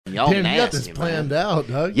Y'all Damn, nasty, you got this planned man. out,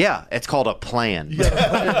 Doug. Yeah, it's called a plan. You got a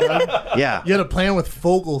plan, Doug. Yeah. You had a plan with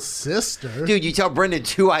Fogel's sister. Dude, you tell Brendan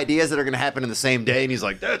 2 ideas that are going to happen in the same day, and he's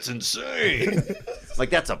like, that's insane. Like,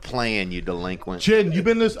 that's a plan, you delinquent. Chin, you've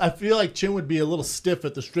been this. I feel like Chin would be a little stiff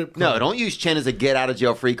at the strip club. No, don't use Chin as a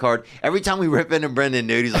get-out-of-jail-free card. Every time we rip into Brendan,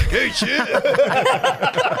 dude, he's like, hey, Chin.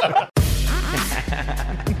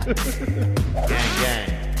 Gang,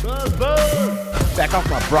 gang. Buzz, buzz. Back off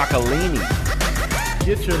my broccolini.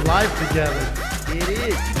 Get your life together. It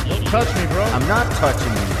is. Don't touch me, bro. I'm not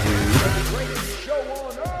touching you,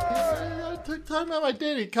 I took time out my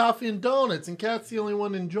day to eat coffee and donuts, and Cat's the only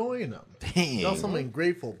one enjoying them. dude. Y'all Dang. some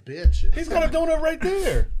ungrateful bitches. He's got a donut right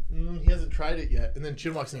there. He hasn't tried it yet. And then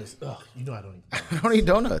Chin walks in and goes, ugh, you know I don't eat I don't eat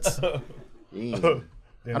donuts. Damn.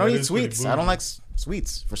 Damn, I don't that eat is pretty sweets. I don't like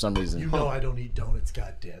sweets for some reason. You know I don't eat donuts,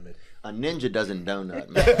 god damn it. A ninja doesn't donut,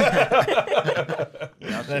 man.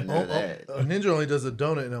 Y'all should know that. A Ninja only does a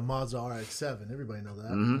donut in a Mazda RX-7. Everybody know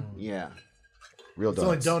that. Yeah. Real It's the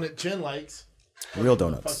only donuts. donut Chin likes. Real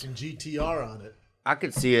donuts. Fucking GTR on it. I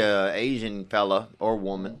could see a Asian fella or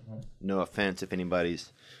woman, no offense if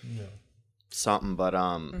anybody's something, but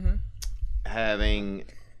having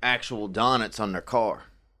actual donuts on their car,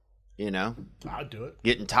 you know, I'd do it.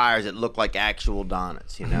 getting tires that look like actual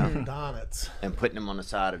donuts, you know, Donuts. and putting them on the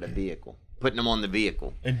side of the vehicle, putting them on the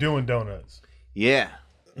vehicle. And doing donuts. Yeah,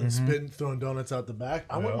 And spitting, throwing donuts out the back.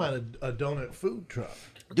 I wouldn't mind a donut food truck.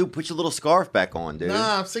 dude, put your little scarf back on, dude.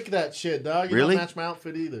 Nah, I'm sick of that shit, dog. You Really? don't match my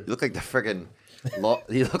outfit either. You look like the freaking,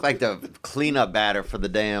 you look like the cleanup batter for the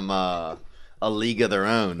damn A League of Their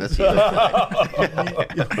Own. That's what you look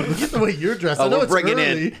like. Look at the way you're dressed. Oh, I know we're it's bringing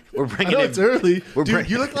early. in- we're bringing I know in- it's early. we're Dude, bring-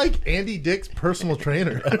 you look like Andy Dick's personal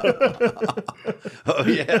trainer. Oh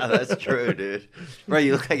yeah, that's true, dude. Bro,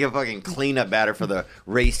 you look like a fucking cleanup batter for the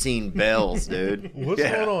Racine Bells, dude. What's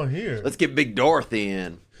Yeah. going on here? Let's get Big Dorothy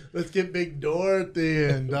in. Let's get Big Dorothy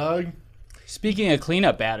in, dog. Speaking of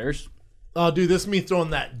cleanup batters, Oh, dude, this is me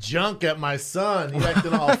throwing that junk at my son. He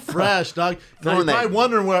acting all fresh, dog. Now, Throwing you're that- probably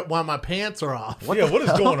wondering why my pants are off. Yeah, what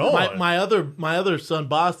is going on? My other son,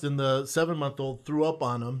 Boston, the 7-month-old, threw up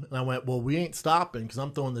on him, and I went, "Well, we ain't stopping because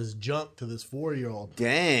I'm throwing this junk to this 4-year-old."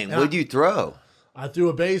 Dang, what'd you throw? I threw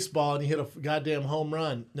a baseball and he hit a goddamn home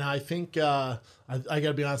run. Now I think I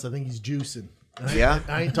gotta be honest. I think he's juicing. Yeah?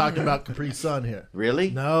 I ain't talking about Capri Sun here. Really?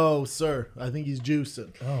 No, sir. I think he's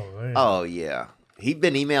juicing. Oh, man. Oh yeah. He'd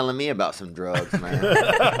been emailing me about some drugs, man.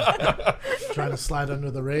 Trying to slide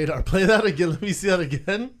under the radar. Play that again. Let me see that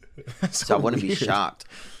again. So I wouldn't be shocked.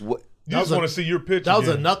 What, you just want to see your picture. That was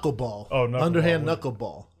a again. knuckleball. Oh, knuckleball, Underhand yeah.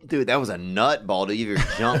 knuckleball. dude, that was a nut ball. Dude, your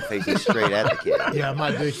junk facing straight at the kid. Yeah,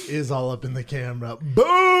 my dick is all up in the camera.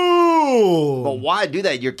 Boom! But why do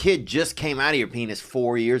that? Your kid just came out of your penis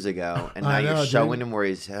 4 years ago, and now I know, you're showing dude. him where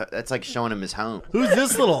he's. That's like showing him his home. Who's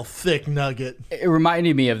this little thick nugget? it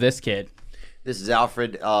reminded me of this kid. This is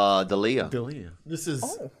Alfred D'Elia. This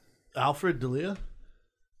is Alfred D'Elia.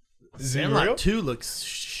 Is he real? Sandlot 2 looks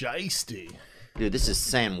shisty. Dude, this is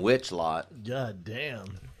Sandwich Lot. God damn.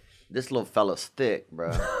 This little fella's thick,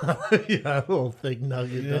 bro. Yeah, little thick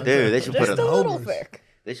nugget. Dude, they should put Just a a little thick.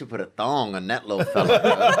 They should put a thong on that little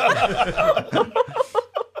fella. Bro.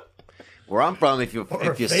 Where I'm from, if Or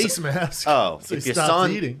your a face mask. oh, so if he your stops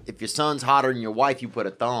son eating. if your son's hotter than your wife, you put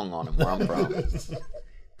a thong on him. Where I'm from,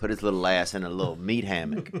 put his little ass in a little meat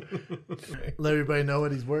hammock. Let everybody know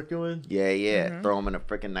what he's working with. Yeah. Throw him in a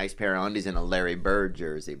freaking nice pair of undies and a Larry Bird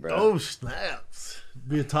jersey, bro. Oh, snaps.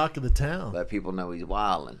 Be a talk of the town. Let people know he's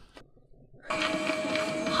wildin'.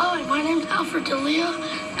 Hi, my name's Alfred D'Elia.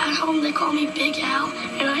 At home, they call me Big Al,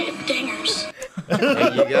 and I hit dingers.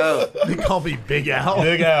 There you go, They call me Big Al.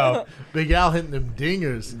 Big Al. Big Al hitting them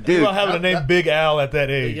dingers. You dude. don't have a name Big Al at that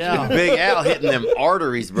age. Big Al. Big Al hitting them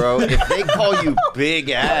arteries, bro. If they call you Big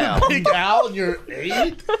Al, Big Al and you're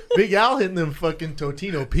 8? Big Al hitting them fucking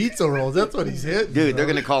Totino pizza rolls. That's what he's hitting. dude, they're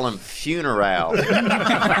bro. gonna call him Funeral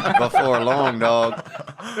before long, dog.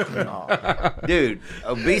 Dude,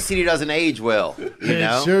 obesity doesn't age well, you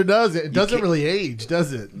know. It sure doesn't. It doesn't can't- really age,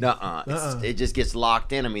 does it? Nuh-uh. It just gets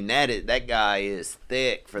locked in. I mean, that guy is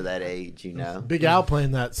thick for that age, you know. Big Al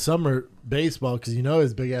playing that summer baseball because you know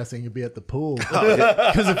his big ass ain't gonna be at the pool.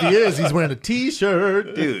 Because if he is, he's wearing a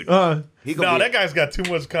t-shirt, Dude. He No, gonna be, that guy's got too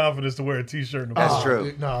much confidence to wear a T-shirt. In the That's bar.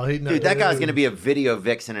 true. Dude, that guy's gonna be a video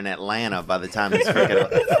vixen in Atlanta by the time he's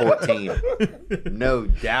freaking 14. No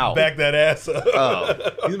doubt. Back that ass up.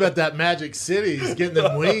 Oh, He's about that Magic City. He's getting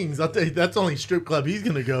them wings. I'll tell you, that's the only strip club he's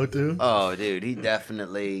gonna go to. oh, dude, he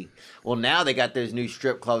definitely. Well, now they got those new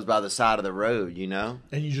strip clubs by the side of the road, you know,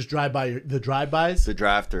 And you just drive by the drive-bys. the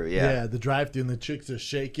drive-through. Yeah. The drive-through, and the chicks just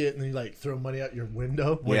shake it, and then you like throw money out your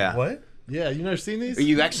window. Wait, yeah. what? Yeah, you never seen these?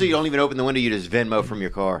 You actually don't even open the window. You just Venmo from your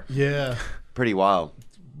car. Yeah, Pretty wild.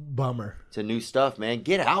 bummer. It's a new stuff, man.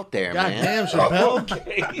 Get out there, God man. damn,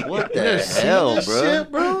 Chappelle. What You the never seen hell, this bro?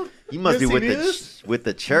 shit, bro? You must be You with seen this? with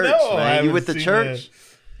the church, No, I man. You haven't with the seen church?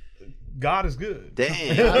 God is good.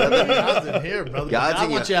 Damn. God's in here, brother. God's I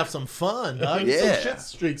in want your- you to have some fun, dog. Yeah. Some shit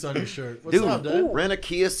streaks on your shirt. What's Dude, up, dude? rent a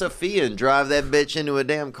Kia Sophia and drive that bitch into a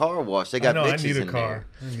damn car wash. They got know, I bitches need a in car.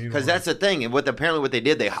 I need Because one. that's the thing. And apparently what they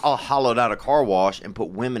did, they all hollowed out a car wash and put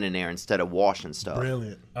women in there instead of washing stuff.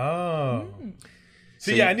 Brilliant. Oh.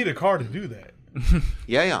 See, So yeah, you- I need a car to do that.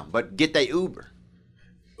 Yeah. But get that Uber.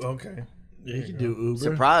 Okay. Yeah, you can do Uber.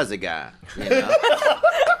 Surprise the guy. You know?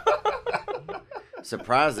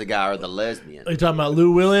 Surprise the guy or the lesbian. Are you talking about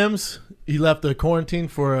Lou Williams? He left the quarantine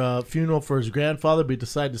for a funeral for his grandfather, but he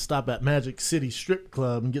decided to stop at Magic City Strip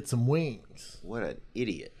Club and get some wings. What an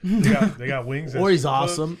idiot. They got wings. Or he's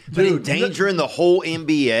awesome. But Dude, endangering the whole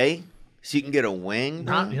NBA so you can get a wing? you're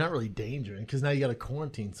not really endangering because now you got a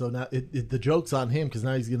quarantine. So now the joke's on him because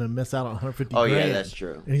now he's going to miss out on 150 Oh, yeah, grand. that's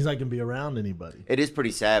true. And he's not going to be around anybody. It is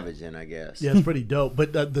pretty savage then, I guess. Yeah, it's pretty dope.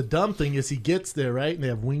 But the dumb thing is he gets there, right? And they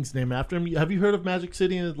have wings named after him. Have you heard of Magic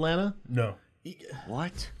City in Atlanta? No.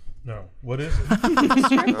 What? No. What is it? Come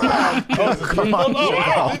on.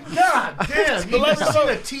 God damn. You last never time- seen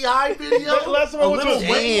a T.I. video? The last time I went to a little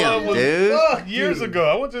strip Damn, club was dude. years ago.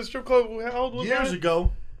 I went to a strip club. How old was Years I?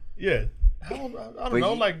 ago. Yeah. How old? I don't But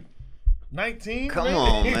know, you- like 19? Come maybe?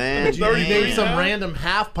 on, man. You 30 name years some now? random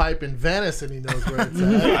half pipe in Venice and he knows where it's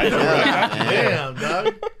I at. know, Yeah, Damn,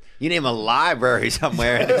 dog. You name a library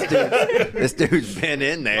somewhere, and this dude's been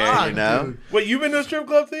in there, Fuck, you know? dude. Wait, you been to a strip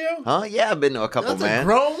club, Theo? Huh? Yeah, I've been to a couple, That's man. a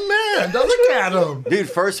grown man. Don't look at him. Dude,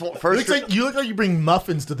 first You look like you bring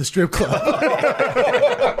muffins to the strip club.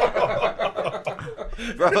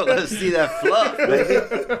 bro, let's see that fluff,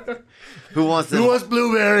 baby. Who wants them? Who wants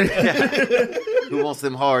blueberry? Who wants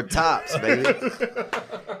them hard tops, baby?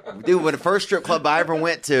 Dude, when the first strip club I ever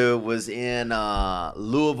went to was in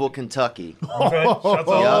Louisville, Kentucky, Okay, shouts out.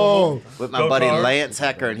 Oh. with my Go buddy Cards. Lance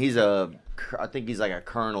Hecker, and I think he's like a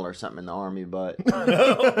colonel or something in the Army, but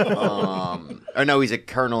or no, he's a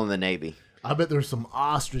colonel in the Navy. I bet there's some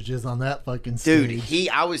ostriches on that fucking stage. Dude,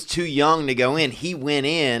 I was too young to go in. He went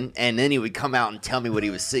in, and then he would come out and tell me what he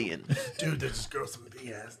was seeing. Dude, there's this girl some big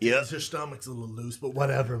ass. Yep. Her stomach's a little loose, but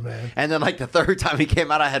whatever, man. And then, like, the third time he came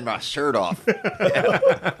out, I had my shirt off.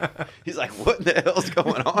 He's like, what the hell's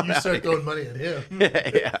going on You out start here?" throwing money at him.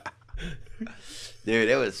 Yeah. Dude,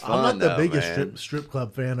 it was fun, I'm not the though, biggest man. strip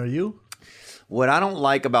club fan. Are you? What I don't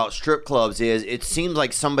like about strip clubs is it seems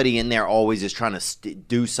like somebody in there always is trying to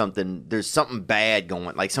do something. There's something bad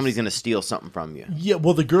going. Like somebody's going to steal something from you. Yeah,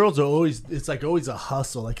 well, the girls are always, it's like always a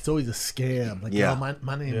hustle. Like it's always a scam. Like, Yeah. yeah,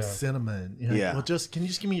 my name's Yeah. Cinnamon. You know, Yeah. Well, can you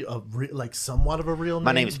just give me like somewhat of a real name?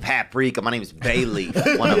 My name's Paprika. My name's Bailey.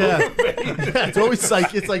 One of Yeah. them. Yeah, it's always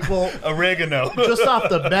like, well, Oregano. just off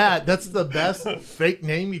the bat, that's the best fake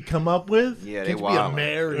name you come up with. Yeah, they Can't you be a wild.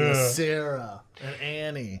 Mary, Yeah. a Sarah, an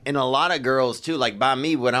Annie. And a lot of girls too. Like by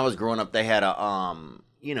me, when I was growing up, they had a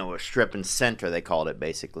a stripping center. They called it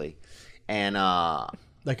basically, and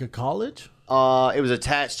Like a college? it was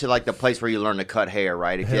attached to like the place where you learn to cut hair.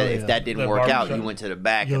 Right? If Hell if yeah. that didn't The work out, barbershop. you went to the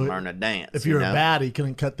back Yo, and learned to dance. If you're you know? a baddie,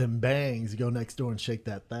 couldn't cut them bangs. You go next door and shake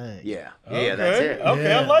that thing. Yeah, Okay, yeah, that's it. Okay,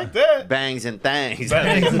 Yeah. I like that. Bangs and things.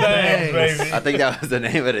 Bangs and Bangs. bangs, baby. I think that was the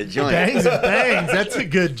name of the joint. Bangs and bangs. That's a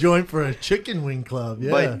good joint for a chicken wing club.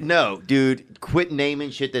 Yeah. But no, dude, quit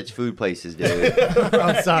naming shit that's food places, dude.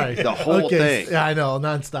 I'm sorry. The whole thing. Yeah, I know.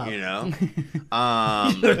 Nonstop. You know.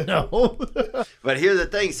 No. But here's the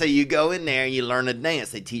thing: so you go in there and you learn to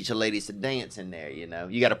dance. They teach the ladies to dance in there. You know,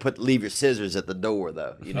 you got to leave your scissors at the door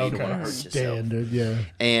though. You know, you don't Okay. want to hurt yourself. Standard. Yeah.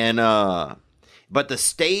 And but the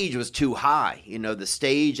stage was too high. You know, the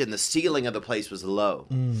stage and the ceiling of the place was low.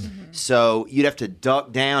 So you'd have to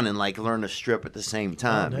duck down and like learn to strip at the same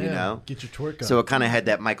time. You Damn. know. Get your twerk on. So it kind of had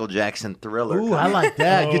that Michael Jackson Thriller. Ooh, kinda. I like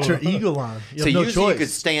that. Get your eagle on. You So have no usually choice. you could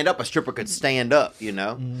stand up. A stripper could stand up, you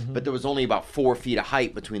know. But there was only about 4 feet of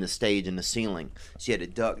height between the stage and the ceiling, so you had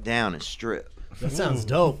to duck down and strip. That sounds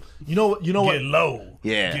dope. You know what? Get low.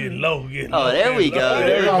 Yeah. Get low. Get low. Oh, there get we low. go.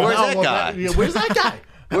 There- Oh, where's no, that well, guy? yeah, where's that guy?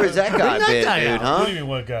 Where's that guy that been, guy dude? out. What Huh? do you mean,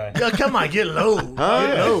 what guy? Yeah, come on, get low. Get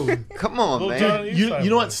low. Come on, Little man. Johnny. You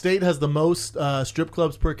know what state has the most strip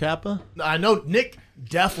clubs per capita? I know Nick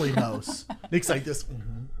definitely knows. Nick's like this.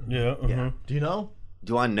 Yeah. Do you know?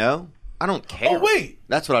 Do I know? I don't care. Oh, wait.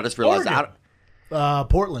 That's what I just realized. Oregon.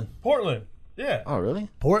 Portland. Portland. Yeah. Oh, really?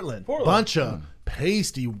 Portland. Portland. Bunch of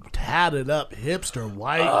pasty, tatted up hipster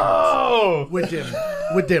white girls Oh.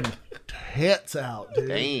 with them tits out, dude.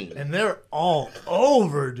 Dang. And they're all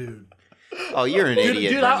over, dude. Oh, you're an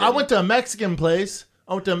idiot. Dude, I Brendan. went to a Mexican place.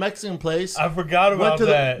 I forgot about Went to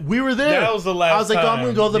that. we were there. That was the last I was like, oh, I'm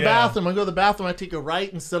going to go to the time. bathroom. I go to the bathroom. I take a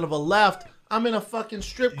right instead of a left. I'm in a fucking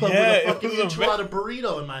strip club Yeah, with a it fucking was a enchilada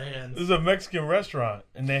burrito in my hands. This is a Mexican restaurant,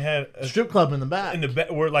 and they had a Strip club in the back.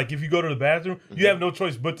 where, like, if you go to the bathroom, you have no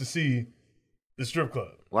choice but to see the strip club.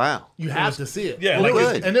 Wow. You have to see it. Yeah, and, like it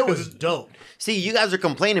was, good. and it was dope. See, you guys are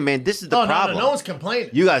complaining, man. This is the No, problem. no one's complaining.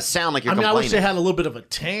 You guys sound like you're I mean, I complaining. wish they had a little bit of a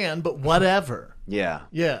tan, but whatever. Yeah.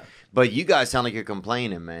 Yeah. But you guys sound like you're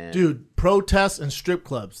complaining, man. Dude, protests and strip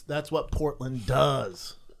clubs. That's what Portland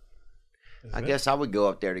does. I guess I would go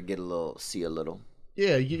up there to see a little.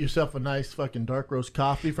 Yeah, you get yourself a nice fucking dark roast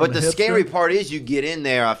coffee from But a the hipster. scary part is you get in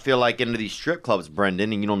there, I feel like, into these strip clubs,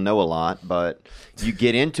 Brendan, and you don't know a lot, but you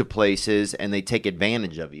get into places and they take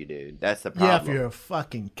advantage of you, dude. That's the problem. Yeah, if you're a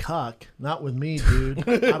fucking cuck. Not with me, dude.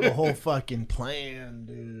 I have a whole fucking plan,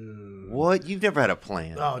 dude. What? You've never had a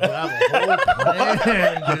plan. Oh, dude, I have a whole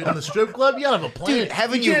plan, dude. In the strip club, you gotta have a plan. Dude,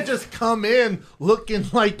 haven't you- can't just come in looking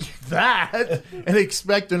like that and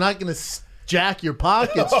expect they're not gonna jack your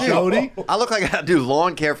pockets, Jody. I look like I do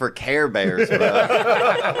lawn care for Care Bears, bro.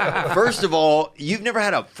 First of all, you've never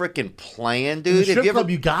had a freaking plan, In dude. the strip Have you club,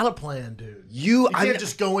 ever? you got a plan, dude. You can't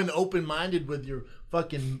just go in open-minded with your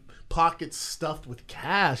fucking pockets stuffed with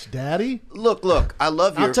cash, daddy. Look. I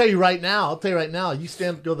love your. I'll tell you right now. You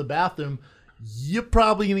stand up, go to the bathroom. You're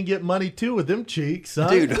probably gonna get money too with them cheeks,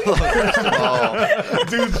 son. Dude, look, first of all,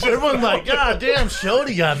 Dude, everyone's like, God damn,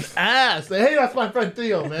 Shody got an ass. Hey, that's my friend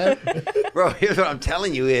Theo, man. bro, here's what I'm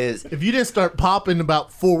telling you is, If you didn't start popping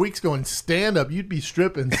about 4 weeks going stand up, you'd be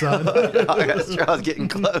stripping, son. I was getting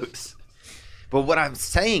close. But what I'm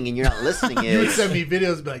saying, and you're not listening, You would is send me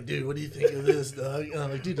videos and be like, dude, what do you think of this, dog? And I'm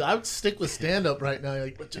like, dude, I would stick with stand up right now. You're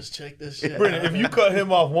like, but just check this shit. Brendan, if you cut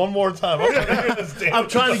him off one more time, I'm gonna hear this damn I'm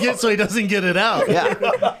trying to get so he doesn't get it out.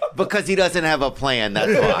 yeah, because he doesn't have a plan.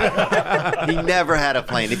 That's why he never had a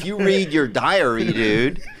plan. If you read your diary,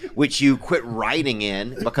 dude, which you quit writing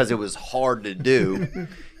in because it was hard to do,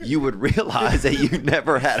 you would realize that you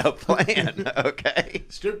never had a plan. Okay.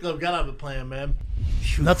 Strip club gotta have a plan, man.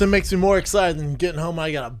 Nothing makes me more excited than getting home.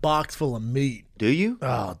 I got a box full of meat. Do you?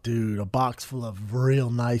 Oh, dude, a box full of real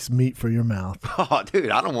nice meat for your mouth. Oh, dude,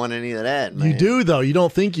 I don't want any of that, man. You do, though. You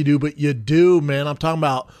don't think you do, but you do, man. I'm talking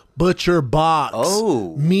about Butcher Box.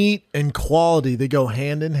 Oh. Meat and quality, they go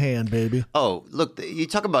hand in hand, baby. Oh, look, you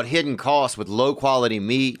talk about hidden costs with low quality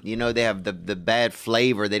meat. You know, they have the bad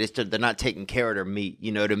flavor. They're not taking care of their meat.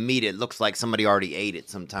 You know, the meat, it looks like somebody already ate it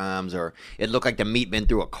sometimes, or it looked like the meat been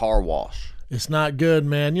through a car wash. It's not good,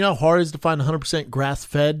 man. You know how hard it is to find 100%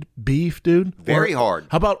 grass-fed beef, dude? Very hard.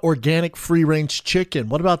 How about organic free-range chicken?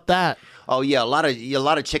 What about that? Oh yeah, a lot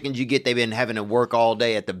of chickens you get, they've been having to work all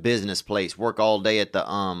day at the business place, work all day at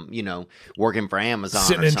the working for Amazon,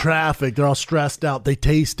 Sitting or in something. traffic. They're all stressed out. They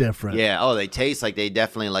taste different. Yeah. Oh, they taste like they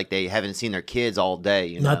haven't seen their kids all day.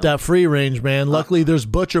 You know? Not that free range, man. Luckily, there's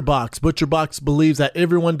Butcher Box. Butcher Box believes that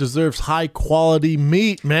everyone deserves high quality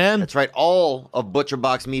meat, man. That's right. All of Butcher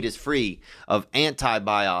Box meat is free of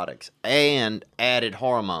antibiotics and added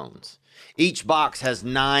hormones. Each box has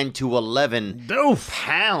 9 to 11 Oof.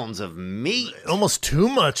 pounds of meat. Almost too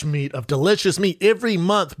much meat, of delicious meat. Every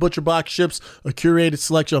month, Butcher Box ships a curated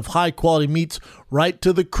selection of high quality meats right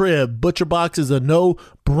to the crib. Butcher Box is a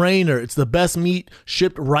no-brainer. It's the best meat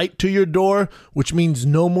shipped right to your door, which means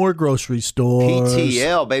no more grocery stores.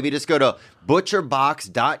 PTL, baby. Just go to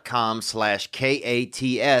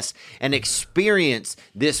butcherbox.com/KATS and experience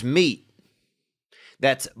this meat.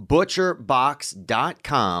 That's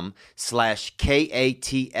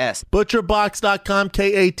butcherbox.com/KATS. Butcherbox.com,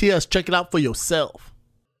 KATS. Check it out for yourself.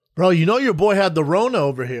 Bro, you know your boy had the Rona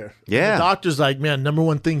over here. Yeah. The doctor's like, man, number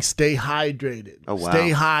one thing, stay hydrated. Oh, wow.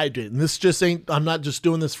 Stay hydrated. And this just ain't, I'm not just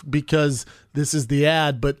doing this because this is the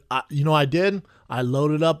ad, but I did? I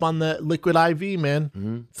loaded up on the liquid IV,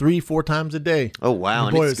 man. 3-4 times a day. Oh, wow. Your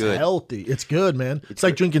And boy it's is good. healthy. It's good, man. It's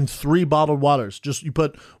like drinking 3 bottled waters. Just you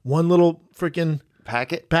put one little freaking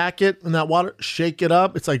Packet? packet in that water, shake it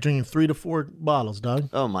up. It's like drinking 3 to 4 bottles, dog.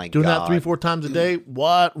 Oh, my Doing God. that 3-4 times a day.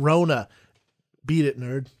 What? Rona. Beat it,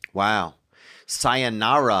 nerd. Wow.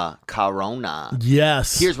 Sayonara Corona.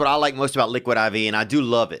 Yes. Here's what I like most about Liquid IV, and I do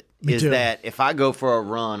love it, Me is too. that if I go for a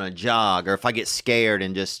run, a jog, or if I get scared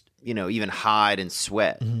and just, even hide and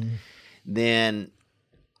sweat, then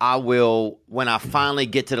I will, when I finally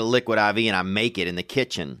get to the Liquid IV and I make it in the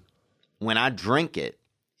kitchen, when I drink it,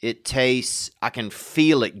 It tastes, I can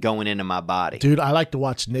feel it going into my body. Dude, I like to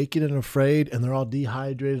watch Naked and Afraid, and they're all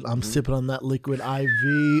dehydrated. I'm sipping on that liquid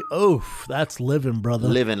IV. Oof, that's living, brother.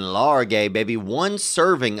 Living large, baby. One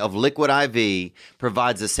serving of liquid IV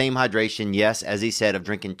provides the same hydration, yes, as he said, of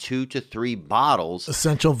drinking 2 to 3 bottles.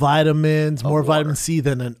 Essential vitamins, more water. vitamin C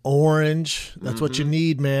than an orange. That's what you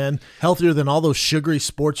need, man. Healthier than all those sugary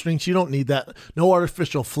sports drinks. You don't need that. No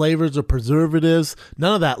artificial flavors or preservatives.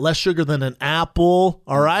 None of that. Less sugar than an apple.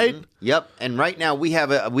 All right? Yep, and right now we have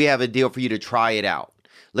a deal for you to try it out.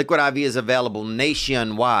 Liquid IV is available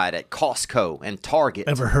nationwide at Costco and Target.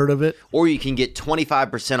 Ever heard of it? Or you can get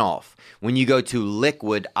 25% off when you go to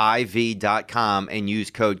liquidiv.com and use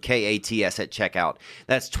code KATS at checkout.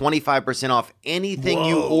 That's 25% off anything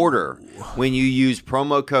you order when you use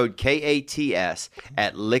promo code KATS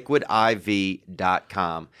at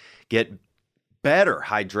liquidiv.com. Get better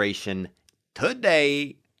hydration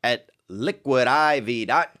today at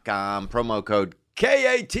liquidiv.com, promo code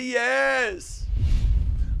KATS.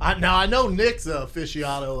 Now, I know Nick's a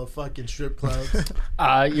aficionado of fucking strip clubs.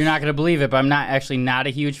 You're not gonna believe it, but I'm not a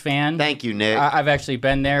huge fan. Thank you, Nick. I've actually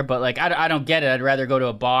been there, but like I don't get it. I'd rather go to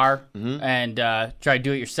a bar and try to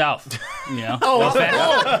do it yourself. You know? Oh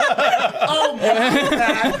my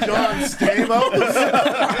God, John Stamos.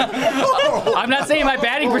 I'm not saying my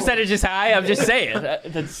batting percentage is high. I'm just saying.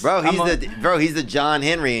 He's the John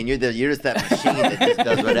Henry, and you're just that machine that just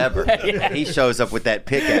does whatever. Yeah. He shows up with that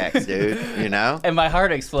pickaxe, dude. You know. And my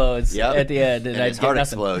heart explodes at the end, and I his get heart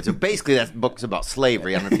nothing. explodes. So basically, that book's about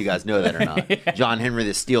slavery. I don't know if you guys know that or not. John Henry,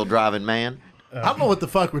 the steel driving man. I don't know what the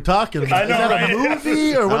fuck we're talking about. I know, Is that right? a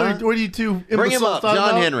movie or what are you two Bring him imbeciles up, talking John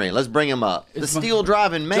about? Henry. Let's bring him up. The steel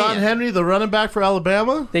driving man. John Henry, the running back for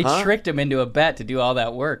Alabama? They tricked him into a bet to do all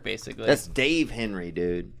that work, basically. That's Dave Henry,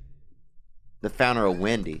 dude. The founder of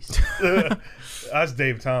Wendy's. That's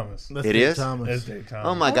Dave Thomas. That's It Dave is? Thomas. That's Dave Thomas.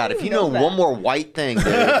 Oh my God! If you know one more white thing, dude.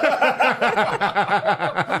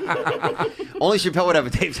 Only Chappelle would have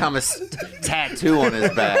a Dave Thomas tattoo on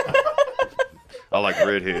his back. I like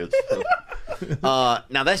redheads. Now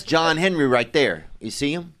that's John Henry right there. You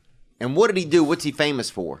see him? And what did he do? What's he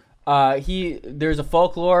famous for? There's a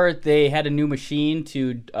folklore. They had a new machine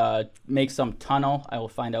to make some tunnel. I will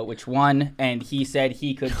find out which one. And he said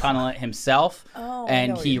he could tunnel it himself.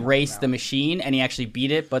 And he raced the machine, and he actually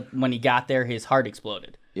beat it. But when he got there, his heart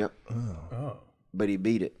exploded. Yep. But he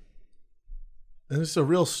beat it. Is this a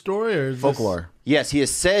real story or is Folklore. Yes, he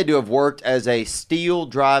is said to have worked as a steel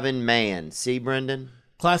driving man. See, Brendan? this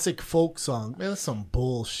classic folk song? Man, that's some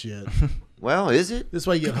bullshit. Well, is it? This is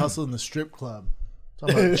why you get hustled in the strip club.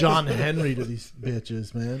 Talking about John Henry to these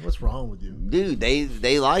bitches, man. What's wrong with you? Dude,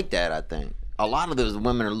 they like that, I think. A lot of those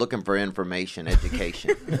women are looking for information,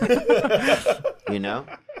 education. You know?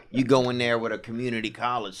 You go in there with a community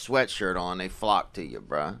college sweatshirt on, they flock to you,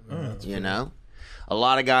 bro. You know? A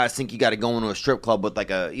lot of guys think you got to go into a strip club with like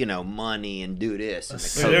money and do this and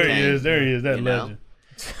the There cocaine. he is. There he is. That you know? legend.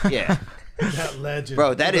 Yeah. That legend.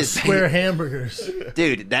 Bro, that The is- square hamburgers.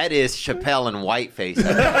 Dude, that is Chappelle and Whiteface.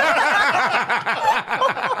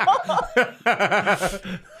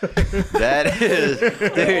 That is,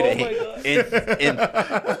 dude.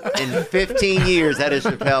 In 15 years, that is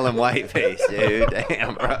Chappelle and Whiteface, dude.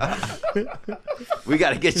 Damn, bro. We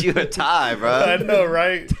got to get you a tie, I bro. know,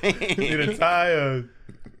 right? Need a tie.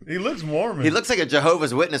 He looks Mormon. He looks like a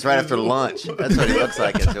Jehovah's Witness right after lunch. That's what he looks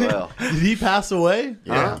like as well. Did he pass away?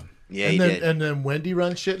 Yeah, yeah, he and then, did. And then Wendy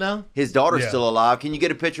runs shit now? His daughter's Yeah. still alive. Can you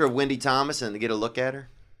get a picture of Wendy Thomas and get a look at her?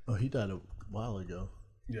 Oh, he died a while ago.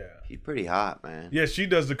 Yeah. She's pretty hot, man. Yeah, she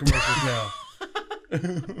does the commercials now.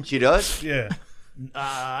 She does? Yeah.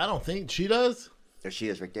 I don't think she does. There she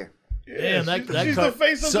is right there. Damn, that she's cut- the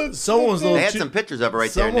face of the someone's a They little had too, some pictures of her right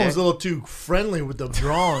there, someone Nick. was a little too friendly with the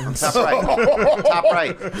drawings. Top right. Top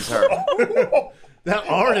right is her. That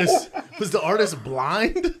artist was the artist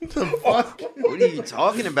blind? The fuck? What are you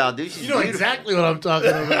talking about, dude? She's You know beautiful. exactly what I'm talking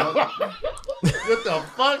about. What the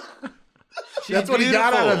fuck? She's That's what he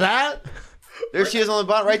got out of beautiful. that? There she is on the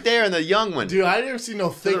bottom, right there, and the young one. Dude, I never seen no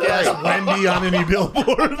thick ass Wendy on any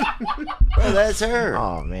billboard. Bro, that's her.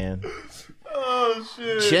 Oh man, Oh,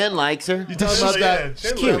 shit. Chen likes her. You talking about that? Yeah,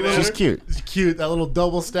 she's cute. She's cute. It's cute, that little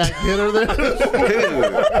double stack hitter there.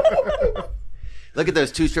 Dude. Look at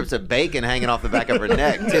those 2 strips of bacon hanging off the back of her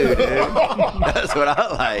neck, too, dude. That's what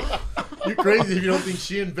I like. You're crazy if you don't think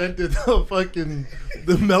she invented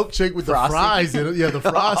the milkshake with Frosty. the fries in it. Yeah, the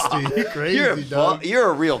frosty. You're crazy, dog. You're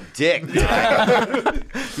a real dick, dude.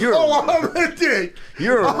 You're I'm a dick.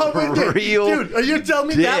 You're I'm a a dick. real Dude, are you telling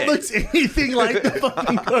me that dick. looks anything like the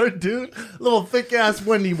fucking cartoon? Little thick ass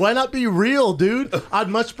Wendy. Why not be real, dude? I'd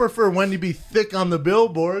much prefer Wendy be thick on the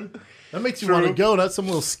billboard. That makes you True. want to go, not some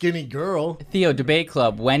little skinny girl. Theo, debate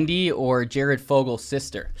club, Wendy or Jared Fogel's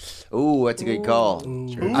sister? Ooh, that's a good call.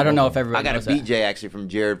 I don't know if everyone I got a knows that. BJ actually from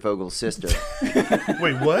Jared Fogel's sister.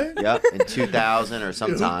 Wait, what? Yep, in 2000 or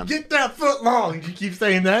sometime. Get that foot long. You keep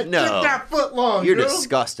saying that. No. Get that foot long. You're girl.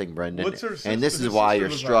 disgusting, Brendan. What's her And this sister- is why sister you're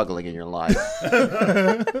look like? struggling in your life.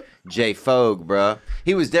 Jay Fogue, bruh.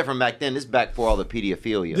 He was different back then. This is back before all the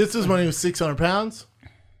pedophilia. This is when he was 600 pounds.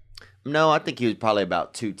 No, I think he was probably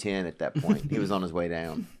about 210 at that point. He was on his way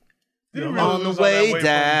down. Did he really On the lose all that way weight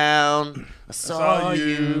down, I saw Saw you.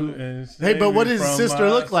 you. and Hey, but what saved does his me sister from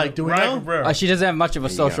look like? Do we Ryan know? Cabrera. She doesn't have much of a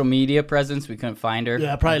you social go. media presence. We couldn't find her.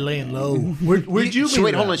 Yeah, probably laying low. Where'd you Wait,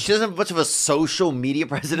 meet hold her? on. She doesn't have much of a social media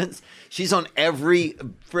presence. She's on every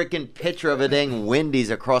freaking picture of a dang Wendy's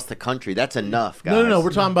across the country. That's enough, guys. No. We're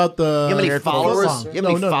talking about the. You know how many followers- footlong. you know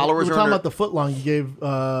how many followers We're are talking under- about the foot long you gave.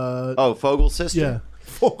 Oh, Fogel's sister? Yeah.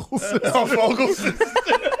 Fogel's sister. Oh, Fogel's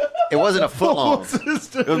It wasn't a foot long. Fogel's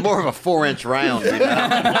sister. It was more of a 4-inch round, you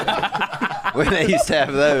know? When they used to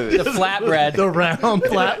have those. The flatbread. The round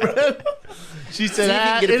flatbread. She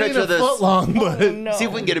said, See if you can get a it ain't picture a of this. foot long, but See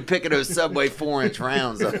if we can get a pic of those Subway 4-inch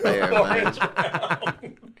rounds up there,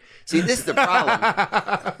 man. See, this is the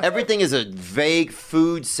problem. Everything is a vague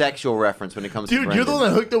food sexual reference when it comes to dude, you're the one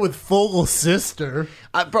that hooked up with Fogel's sister.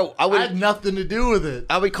 Bro, I I had would nothing to do with it.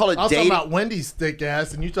 I would call it I was talking dating. about Wendy's thick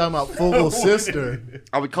ass, and you talking about Fogel's sister.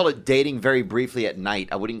 I would call it dating very briefly at night.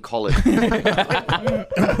 I wouldn't call it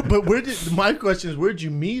But my question is, where'd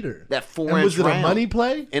you meet her? that 4-inch And was it round. a money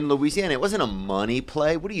play? In Louisiana, it wasn't a money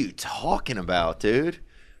play. What are you talking about, dude?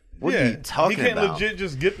 What are you talking He can't about? legit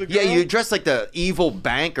just get the girl? Yeah, you dress like the evil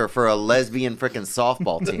banker for a lesbian freaking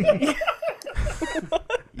softball team.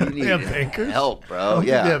 You need have bankers? help, bro.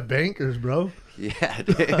 Yeah, Yeah. bankers, bro. Yeah,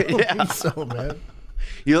 dude. Yeah. So man,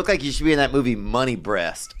 You look like you should be in that movie Money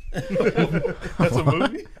Breast. That's a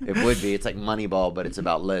movie? It would be. It's like Moneyball, but it's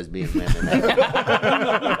about lesbian women.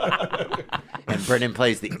 And Brendan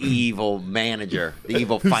plays the evil manager, the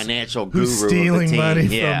evil financial guru who's of the stealing team. money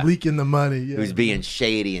Yeah. from leaking the money? Yeah. Who's being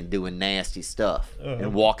shady and doing nasty stuff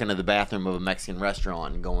and walking to the bathroom of a Mexican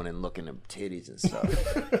restaurant and going and looking at titties and stuff.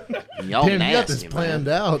 And y'all Damn, you got nasty, this man. planned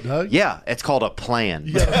out, Doug. Yeah, it's called a plan.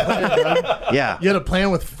 You had Yeah. a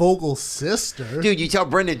plan with Fogel's sister. Dude, you tell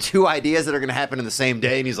Brendan 2 ideas that are going to happen in the same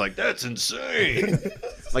day, and he's like, that's insane.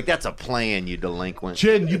 Like, that's a plan, you delinquent.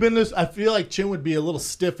 Chin, you've been this. I feel like Chin would be a little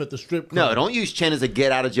stiff at the strip club. No, don't use Chin as a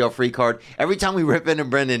get out of jail free card. Every time we rip into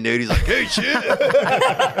Brendan, dude, he's like, hey, Chin.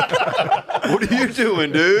 What are you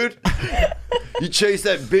doing, dude? You chase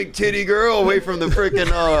that big titty girl away from the freaking,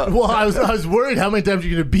 Well, I was worried how many times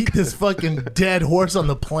you're gonna beat this fucking dead horse on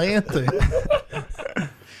the plan thing.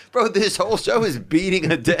 Bro, this whole show is beating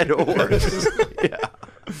a dead horse. Yeah.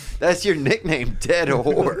 That's your nickname, Dead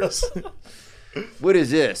Horse. What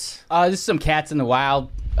is this? This is some cats in the wild.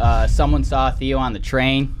 Someone saw Theo on the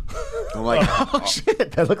train, I'm like, Oh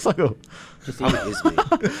shit, that looks like a just oh, it is me.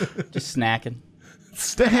 just snacking.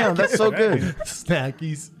 damn. That's so good.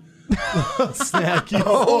 Snackies.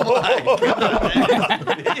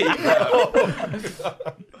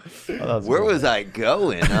 Snackies. Where was I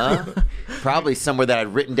going, huh? Probably somewhere that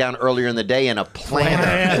I'd written down earlier in the day in a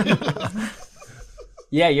planner.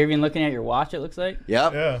 Yeah, you're even looking at your watch. It looks like.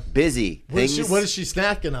 Yep. Yeah. Busy. What is, Things. what is she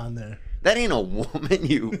snacking on there? That ain't a woman,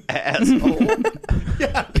 you asshole.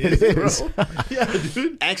 Yeah, It is. yeah,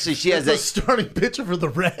 dude. Actually, she has That's a that starting pitcher for the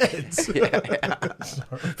Reds.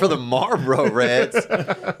 for the Marlboro Reds.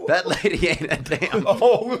 That lady ain't a damn.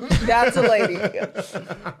 That's a lady.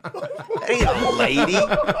 That ain't a lady.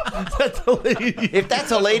 That's a lady. If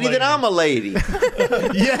that's a lady, then I'm a lady.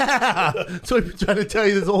 Yeah. That's what I've been trying to tell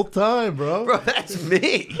you this whole time, bro. Bro, that's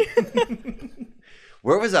me.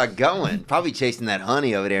 Where was I going? Probably chasing that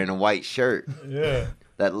honey over there in a white shirt. Yeah.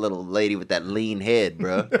 That little lady with that lean head,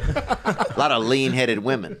 bro. A lot of lean-headed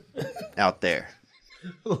women out there.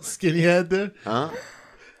 Little skinny head there. Huh?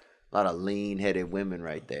 A lot of lean-headed women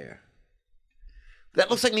right there. That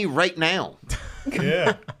looks like me right now.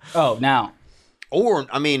 Yeah. Oh, now. Or,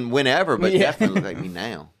 I mean, whenever, but Yeah. definitely look like me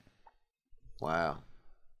now. Wow.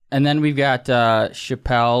 And then we've got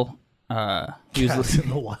Chappelle. He was Cats in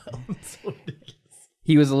the wild.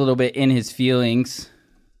 he was a little bit in his feelings.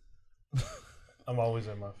 I'm always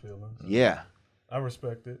in my feelings. Yeah. I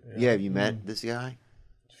respect it. Yeah, have you met this guy?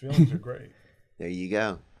 Feelings are great. There you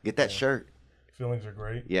go. Get that shirt. Feelings are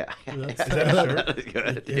great. Yeah. Is that a shirt? That's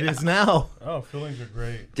good. It is now. Oh, feelings are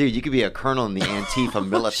great. Dude, you could be a colonel in the Antifa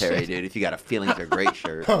military, dude, if you got a Feelings Are Great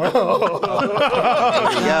shirt. There you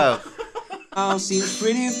go. House seems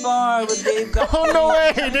pretty far, but they've got Oh, no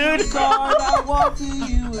way, dude. card. I'd walk to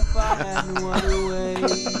you if I had no other way.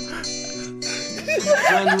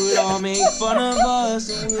 Friends would all make fun of us,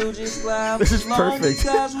 and we'll just laugh. This is along perfect.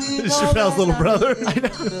 because we It's know Chappelle's that little brother. I know.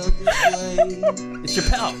 Felt this way. It's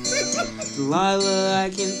Chappelle. Delilah, I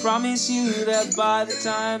can promise you that by the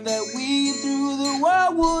time that we get through, the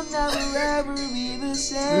world will never ever be the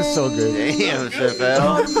same. This is so good. Damn,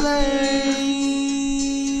 Chappelle.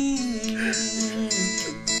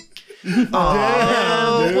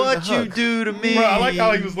 Oh, what you do to me? Bro, I like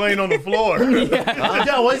how he was laying on the floor.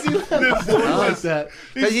 Yeah, why is he like that?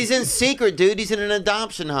 Because he's in secret, dude. He's in an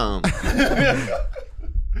adoption home.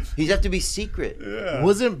 He's have to be secret.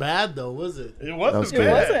 Wasn't bad though, was it? It wasn't was It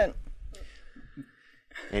bad. wasn't.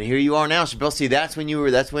 And here you are now, Chappelle. See, that's when you were.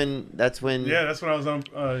 That's when. Yeah, that's when I was on.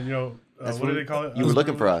 What do they call it? you were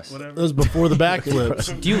looking for us. It Whatever. was before the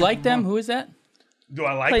backflips. Do you like them? Who is that? Do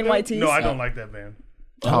I like Plain them? White Tees? No, I don't like that band.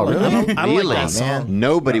 Oh, really? I don't Really? like that song.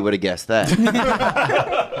 Nobody would have guessed that.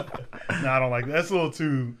 No, I don't like that. That's a little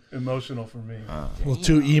too emotional for me. A little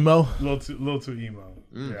too emo. A little too emo.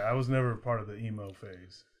 Yeah, I was never part of the emo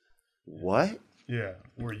phase. What? Yeah,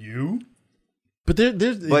 were you? But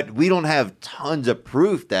there's But we don't have tons of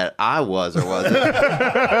proof that I was or wasn't.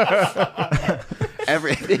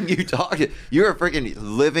 Everything you talk, you're a freaking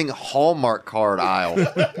living Hallmark card aisle.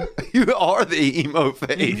 You are the emo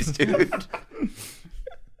phase, dude.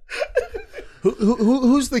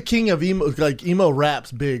 who's the king of emo? Like emo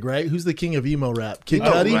rap's big, right? Who's the king of emo rap? Kid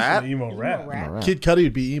Emo Cudi. rap? Emo rap. Kid Cudi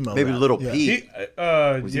would be emo. Maybe rap. Little Yeah. Pete.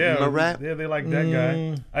 He, he emo rap? Yeah, they like that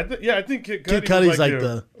guy. I think Kid Kid Cudi Cudi's was like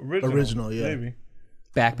the the original, yeah. Maybe.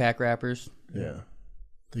 Backpack rappers. Yeah,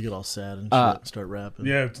 they get all sad and shit and start rapping.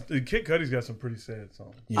 Yeah, Kid Cudi's got some pretty sad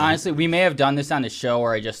songs. Honestly, we may have done this on the show,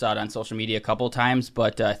 or I just saw it on social media a couple times.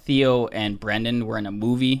 But Theo and Brendan were in a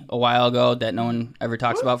movie a while ago that no one ever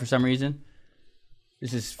talks about for some reason.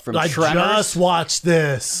 This is from I Tremors. just watched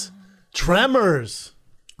this. Tremors.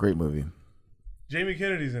 Great movie. Jamie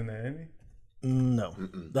Kennedy's in there, isn't he? No,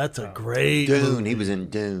 that's a great Dune. movie. He was in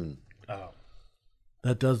Dune. Oh.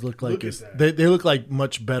 That does look like Look at it's, that. they look like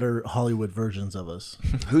much better Hollywood versions of us.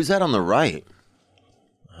 Who's that on the right?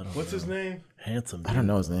 What's his name? Handsome. I don't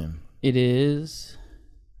know his name. It is.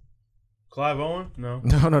 Clive Owen? No.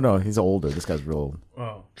 No. He's older. This guy's real old.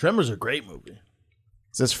 Oh, Tremors are a great movie.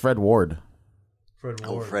 Is this Fred Ward? Fred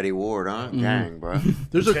Oh, Ward. Freddie Ward, huh? Dang, bro.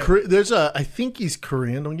 There's a I think he's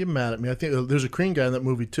Korean. Don't get mad at me. I think there's a Korean guy in that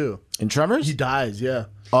movie too. In Tremors? He dies. Yeah.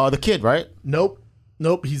 The kid, right? Nope.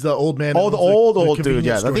 He's the old man. Oh, that the owns old dude. convenience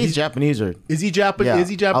Yeah, I store. think he's Japanese or Is he Japanese? Yeah. Is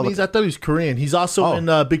he Japanese? I thought he was Korean. He's also Oh.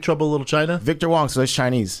 in Big Trouble in Little China. Victor Wong. So he's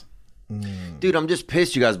Chinese. Dude, I'm just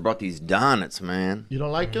pissed you guys brought these donuts, man. You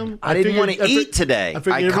don't like him? I didn't want to eat today.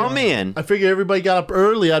 I come in. I figure everybody got up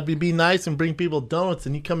early. I'd be nice and bring people donuts,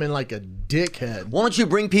 and you come in like a dickhead. Why don't you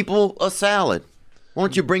bring people a salad? Why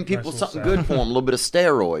don't you bring people Nice little something good for them? A little bit of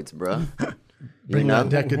steroids, bro. Bring that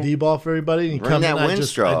deck of D-ball for everybody, and you Bring come that in. I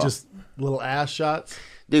Winstraw. just little ass shots.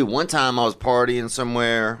 Dude, one time I was partying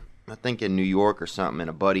somewhere, I think in New York or something, and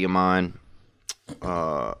a buddy of mine,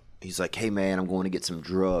 he's like, hey, man, I'm going to get some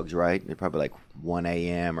drugs, right? They're probably like 1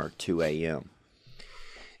 a.m. or 2 a.m.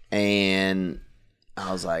 And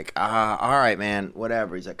I was like, all right, man,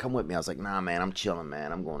 whatever. He's like, come with me. I was like, nah, man, I'm chilling,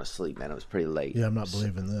 man. I'm going to sleep, man. It was pretty late. Yeah, I'm not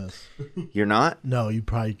believing this. You're not? No, you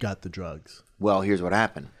probably got the drugs. Well, here's what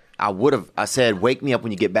happened. I said, wake me up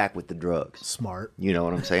when you get back with the drugs. Smart. You know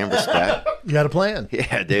what I'm saying? Respect. You had a plan.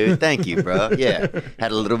 Yeah, dude. Thank you, bro. Yeah.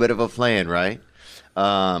 Had a little bit of a plan, right?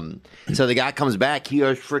 So the guy comes back. He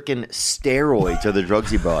has freaking steroids are the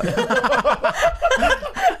drugs he brought.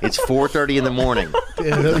 It's 4:30 in the morning.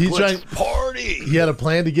 Yeah, he's trying. Party. He had a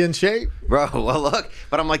plan to get in shape. Bro, well, look.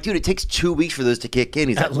 But I'm like, dude, it takes 2 weeks for those to kick in.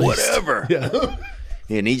 He's At like, least. whatever. Yeah.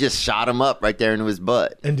 And he just shot him up right there into his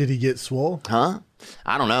butt. And did he get swole? Huh?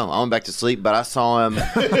 I don't know. I went back to sleep, but I saw him.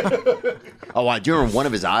 During one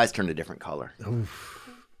of his eyes turned a different color.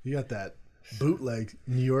 You got that bootleg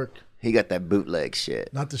New York. He got that bootleg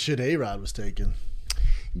shit. Not the shit A-Rod was taking.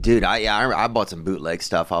 Dude, I bought some bootleg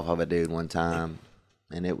stuff off of a dude one time,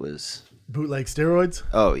 and it was, Bootleg steroids?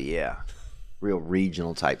 oh yeah, real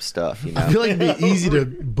regional type stuff, you I know? feel like it'd be easy to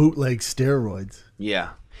bootleg steroids. Yeah,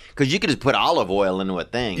 because you could just put olive oil into a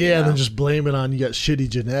thing. Yeah, you and know? then just blame it on you got shitty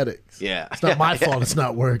genetics. Yeah. It's not my fault it's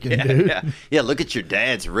not working, dude. Yeah, look at your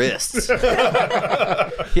dad's wrists. Look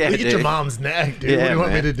at your mom's neck, dude. What do you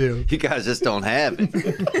want me to do? You guys just don't have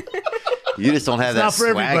it. You just don't have It's that not for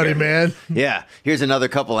everybody, swagger. man. Yeah, here's another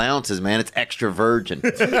couple ounces, man. It's extra virgin.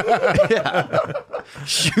 Yeah.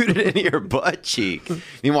 Shoot it into your butt cheek.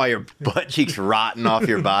 Meanwhile, your butt cheek's rotting off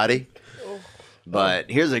your body. But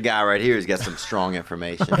here's a guy right here who's got some strong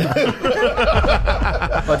information. But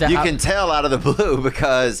You can tell out of the blue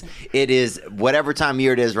because it is whatever time of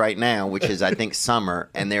year it is right now, which is, I think, summer,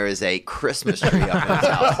 and there is a Christmas tree up in his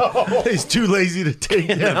house He's too lazy to take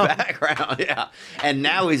in the down. background. Yeah. And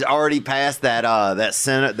now he's already past that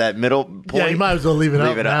that middle point. Yeah, you might as well leave it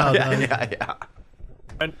Leave it now. up. dog. Yeah.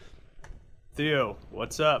 Theo,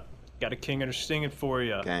 what's up? Got a King Under Sting It for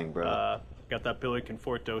you. Gang, bro. Got that Billy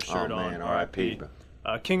Conforto shirt Oh, on. man, R.I.P.,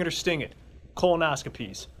 bro. King Under Sting It.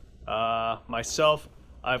 Colonoscopies. Myself,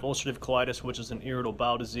 I have ulcerative colitis, which is an irritable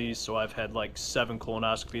bowel disease, so I've had like 7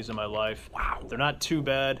 colonoscopies in my life. Wow. They're not too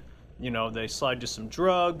bad. You know, they slide you some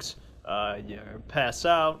drugs. You pass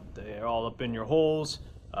out. They're all up in your holes.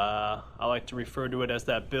 I like to refer to it as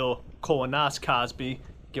that Bill Colonoscosby.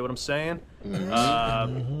 Get what I'm saying?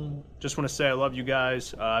 Just want to say I love you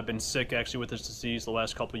guys. I've been sick actually with this disease the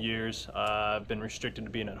last couple of years. I've been restricted to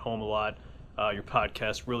being at home a lot. Your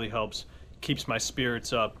podcast really helps, keeps my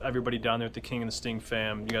spirits up. Everybody down there at the King and the Sting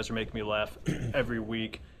fam, you guys are making me laugh every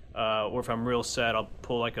week. Or if I'm real sad, I'll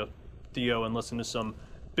pull like a Theo and listen to some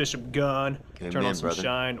Bishop Gunn, turn Amen, on some brother.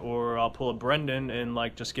 Shine, or I'll pull a Brendan and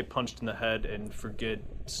like just get punched in the head and forget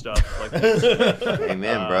stuff like that.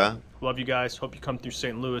 Amen, bro. Love you guys. Hope you come through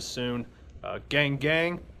St. Louis soon.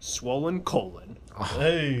 Gang, swollen colon.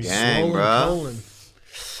 Hey, Gang, Colon, bro. colon.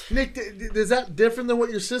 Nick, is that different than what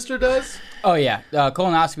your sister does? Oh yeah,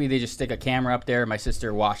 colonoscopy. They just stick a camera up there. My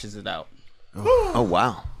sister washes it out. Oh,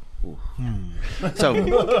 wow. So,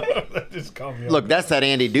 just call me look, that's that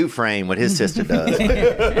Andy Dufresne, what his sister does.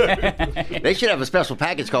 They should have a special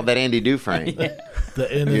package called that Andy Dufresne. The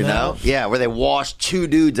in and You know? out. Yeah, where they wash 2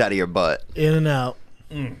 dudes out of your butt. In and out.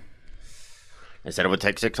 They said it would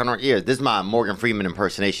take 600 years. This is my Morgan Freeman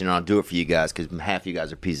impersonation, and I'll do it for you guys because half you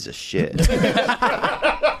guys are pieces of shit.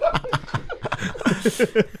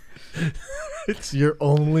 It's your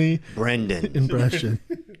only Brendan, impression.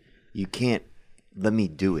 you can't let me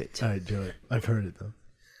do it. All right, do it. I've heard it, though.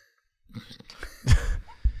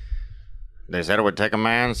 They said it would take a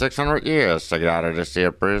man 600 years to get out of this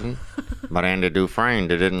here prison. But Andy Dufresne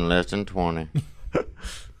did it in less than 20.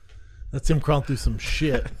 That's him crawling through some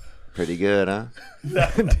shit. Pretty good, huh?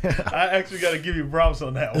 I actually got to give you props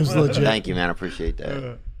on that It was one. legit. Thank you, man. I appreciate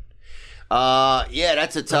that. Yeah,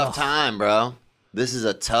 that's a tough time, bro. This is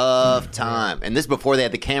a tough time. And this before they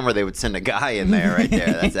had the camera, they would send a guy in there right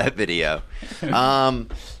there. That's that video.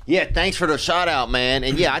 Yeah, thanks for the shout out, man.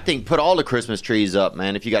 And yeah, I think put all the Christmas trees up,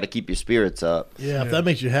 man, if you got to keep your spirits up. Yeah, if that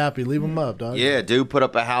makes you happy, leave them up, dog. Yeah, dude, put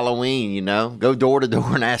up a Halloween, you know. Go door to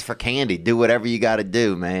door and ask for candy. Do whatever you got to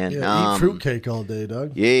do, man. Yeah, eat fruitcake all day,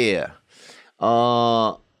 dog. Yeah.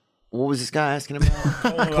 What was this guy asking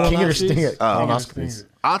about? King Under Sting It. Oh. Colonoscopies.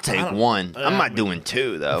 I'll take one. I'm not doing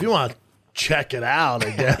 2, though. If you want to check it out,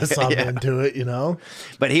 I guess I'm into it, you know?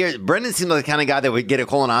 But here, Brendan seems like the kind of guy that would get a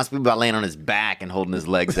colonoscopy by laying on his back and holding his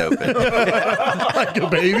legs open. Like a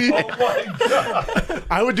baby.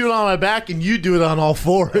 I would do it on my back and you do it on all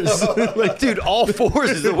 4s. Like, dude, all 4s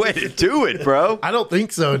is the way to do it, bro. I don't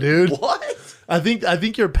think so, dude. What? I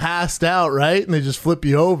think you're passed out, right? And they just flip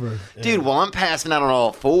you over. Dude, well, I'm passing out on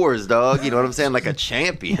all 4s, dog. You know what I'm saying? Like a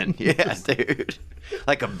champion. Yeah, dude.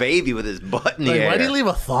 Like a baby with his butt in the Like, air. why do you leave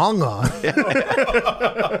a thong on?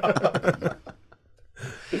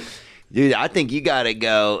 Dude, I think you got to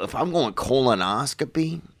go. If I'm going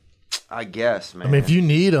colonoscopy, I guess, man. I mean, if you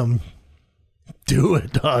need them, do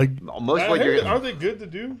it, dog. Most of what you're... Aren't they good to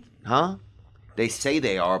do? Huh? They say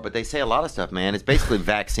they are, but they say a lot of stuff, man. It's basically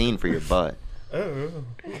vaccine for your butt. Oh.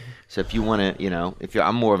 So if you want to, you know,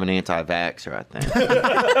 I'm more of an anti-vaxxer, I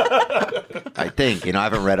think. I think, you know, I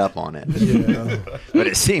haven't read up on it. Yeah. But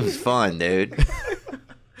it seems fun, dude.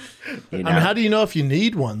 You know? I mean, how do you know if you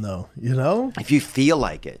need one, though? You know? If you feel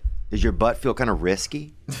like it. Does your butt feel kind of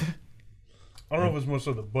risky? I don't know if it's more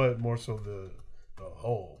so the butt, more so the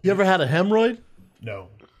hole. You ever had a hemorrhoid? No.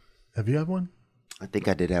 Have you had one? I think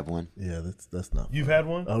I did have one. Yeah, that's not. You've had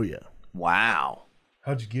one? Oh, yeah. Wow.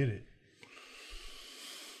 How'd you get it?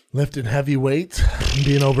 Lifting heavy weights and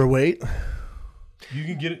being overweight. You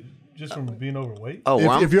can get it just from being overweight? Oh,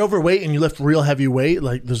 well, If you're overweight and you lift real heavy weight,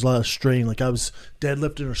 like there's a lot of strain. Like I was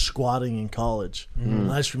deadlifting or squatting in college.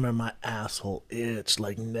 And I just remember my asshole itched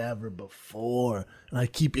like never before. And I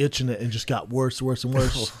keep itching it and it just got worse and worse and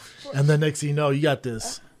worse. And then next thing you know, you got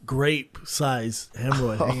this grape-sized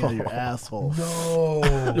hemorrhoid hanging out of your asshole.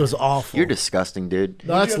 No. It was awful. You're disgusting, dude.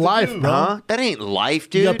 No, that's you have to life, do? bro. Huh? That ain't life,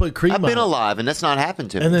 dude. gotta put cream I've been on it. alive, and that's not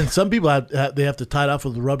happened to me. And then some people they have to tie it off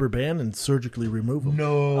with a rubber band and surgically remove them.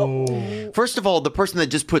 No. First of all, the person that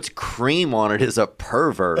just puts cream on it is a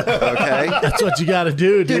pervert. Okay, That's what you got to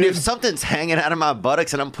do, dude. dude. If something's hanging out of my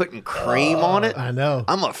buttocks and I'm putting cream on it, I know.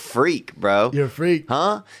 I'm a freak, bro. You're a freak.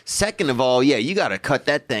 Huh? Second of all, yeah, you got to cut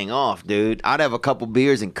that thing off, dude. I'd have a couple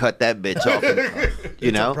beers and cut that bitch off.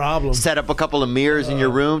 You know, problem. Set up a couple of mirrors in your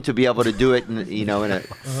room to be able to do it. In a,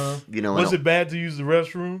 Was it bad to use the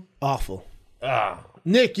restroom? Awful. Ah.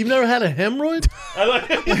 Nick, you've never had a hemorrhoid? I like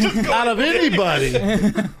Out of anybody.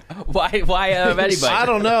 Why out of anybody? I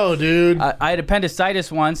don't know, dude. I had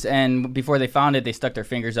appendicitis once, and before they found it, they stuck their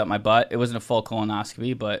fingers up my butt. It wasn't a full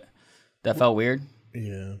colonoscopy, but that felt weird.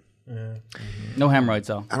 Yeah. No hemorrhoids,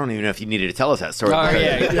 though. I don't even know if you needed to tell us that story. Oh,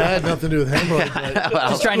 yeah. Yeah, I had nothing to do with hemorrhoids. But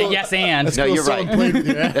Just trying to yes and. No, you're someone right. played with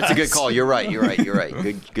your ass. That's a good call. You're right.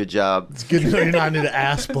 Good job. It's good to know you're not into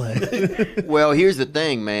ass play. Well, here's the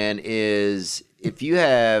thing, man, is if you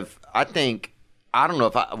have, I don't know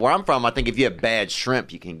where I'm from, I think if you have bad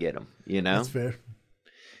shrimp, you can get them, you know? That's fair.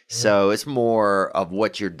 So it's more of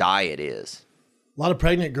what your diet is. A lot of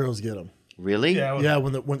pregnant girls get them. Really? Yeah,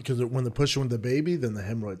 when they're pushing with the baby, then the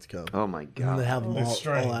hemorrhoids come. Oh, my And then God. they have them The all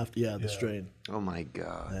strain. after. Yeah, the strain. Oh, my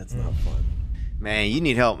God. That's not fun. Man, you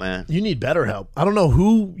need help, man. You need better help. I don't know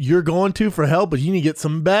who you're going to for help, but you need to get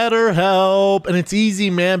some better help. And it's easy,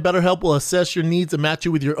 man. BetterHelp will assess your needs and match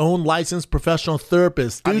you with your own licensed professional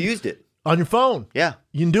therapist. Dude, I've used it. on your phone. Yeah.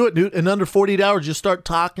 You can do it, dude. In under 48 hours, you start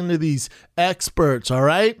talking to these experts, all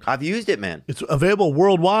right? I've used it, man. It's available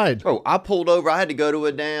worldwide. Oh, I pulled over. I had to go to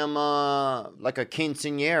a damn, like a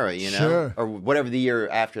quinceañera, you know? Sure. Or whatever the year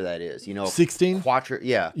after that is, you know? 16?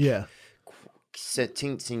 Yeah. Yeah.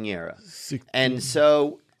 Quinceañera. 16. And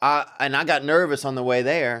so I got nervous on the way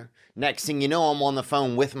there. Next thing you know, I'm on the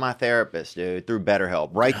phone with my therapist, dude, through BetterHelp.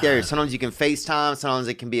 Right there. Sometimes you can FaceTime. Sometimes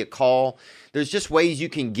it can be a call. There's just ways you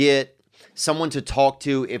can get someone to talk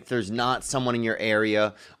to if there's not someone in your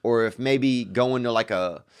area, or if maybe going to like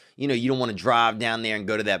a, you don't want to drive down there and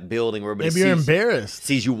go to that building where everybody Maybe you're embarrassed.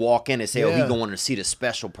 sees you walk in and say, oh, Yeah. he's going to see the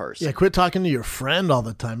special person. Yeah, quit talking to your friend all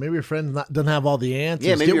the time. Maybe your friend doesn't have all the answers.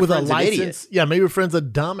 Yeah, maybe Get your with a friend's an idiot. license. Yeah, maybe your friend's a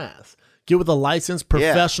dumbass. Get with a licensed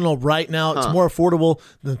professional right now. It's Huh. more affordable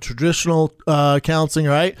than traditional counseling,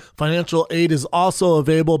 right? Financial aid is also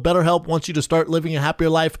available. BetterHelp wants you to start living a happier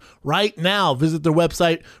life right now. Visit their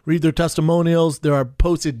website, read their testimonials. They are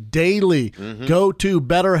posted daily. Go to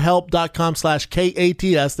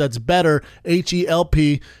betterhelp.com/KATS. That's better,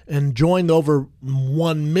 HELP, and join the over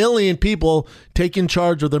 1 million people taking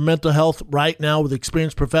charge of their mental health right now with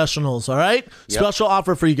experienced professionals, all right? Special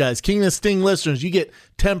offer for you guys. King of Sting listeners, you get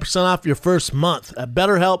 10% off your first month at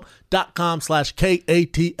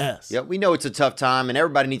betterhelp.com/KATS. Yep, we know it's a tough time, and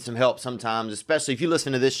everybody needs some help sometimes, especially if you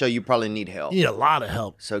listen to this show, you probably need help. You need a lot of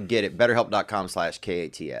help. So get it,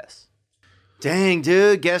 betterhelp.com/KATS. Dang,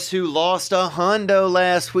 dude, guess who lost a hundo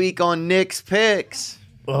last week on Nick's picks?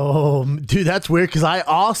 Oh, dude, that's weird because I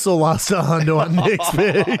also lost a hundo on Nick's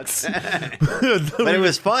picks. But it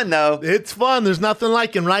was fun, though. It's fun. There's nothing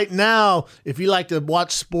like it right now. If you like to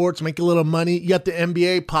watch sports, make a little money, you got the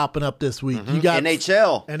NBA popping up this week. You got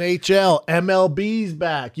NHL. MLB's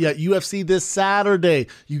back. You got UFC this Saturday.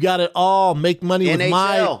 You got it all. Make money with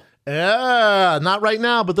my... NHL. Yeah, not right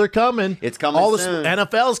now, but they're coming. It's coming all soon.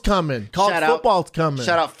 NFL's coming. College Shout out- football's coming.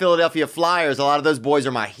 Shout out Philadelphia Flyers. A lot of those boys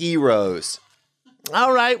are my heroes.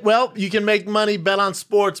 All right, well, you can make money, bet on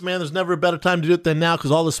sports, man. There's never a better time to do it than now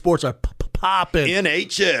because all the sports are popping.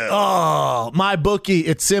 NHL. Oh, my bookie.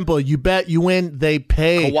 It's simple. You bet, you win, they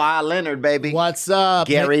pay. Kawhi Leonard, baby. What's up?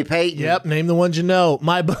 Gary Payton. Yep, name the ones you know.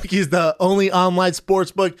 My bookie is the only online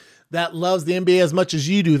sports book that loves the NBA as much as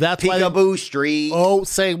you do. That's why. Peekaboo Street. Oh,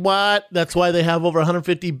 say what? That's why they have over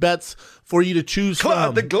 150 bets for you to choose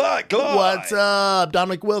from. Glide. What's up,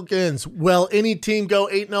 Dominic Wilkins? Will any team go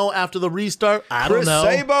 8-0 after the restart? I don't know.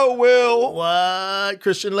 Sabo will. What?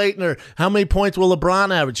 Christian Laettner. How many points will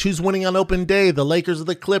LeBron average? Who's winning on open day? The Lakers or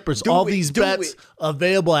the Clippers? All these bets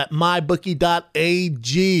available at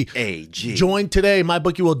mybookie.ag. AG. Join today.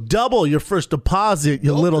 MyBookie will double your first deposit,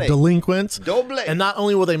 you little delinquents. Doble. And not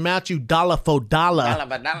only will they match you dollar for dollar,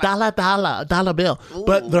 dollar bill,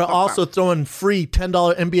 but they're also throwing free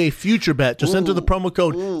 $10 NBA future bet. Just enter the promo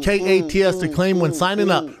code KATS to claim when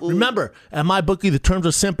signing up. Remember, at MyBookie, the terms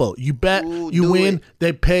are simple. You bet, you do win, it.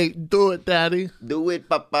 they pay. Do it, daddy. Do it,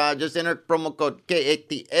 papa. Just enter promo code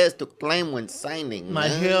KATS to claim when signing. My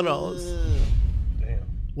heroes. Damn.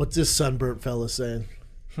 What's this sunburnt fella saying?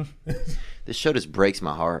 This show just breaks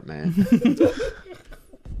my heart, man.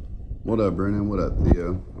 What up, Brennan? What up,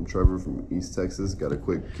 Theo? I'm Trevor from East Texas. Got a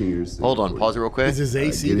quick King Ears. Hold on, pause it real quick. Is his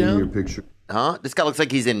AC Getting down? your picture. Huh? This guy looks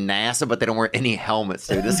like he's in NASA, but they don't wear any helmets,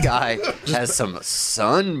 dude. This guy has some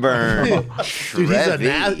sunburn. Dude,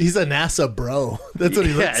 he's a NASA bro. That's what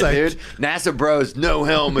he looks like. Dude. NASA bros, no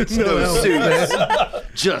helmets, no suits,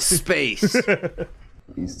 just space.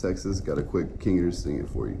 East Texas. Got a quick King Ears thing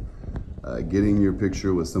for you. Getting your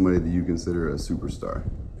picture with somebody that you consider a superstar.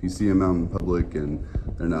 If you see them out in public and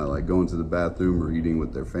they're not like going to the bathroom or eating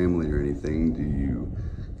with their family or anything, do you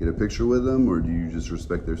get a picture with them, or do you just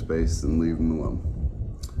respect their space and leave them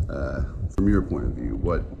alone? From your point of view,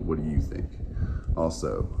 what do you think?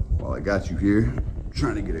 Also, while I got you here, I'm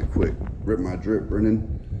trying to get it quick. Rip my drip,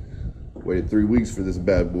 Brennan. Waited 3 weeks for this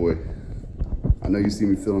bad boy. I know you see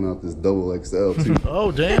me filling out this double XL too.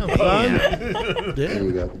 Oh, damn, son. And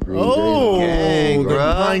we got the green Oh, Gang, the bro.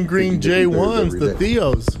 lime green J1s, the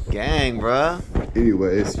Theos. Gang, bruh.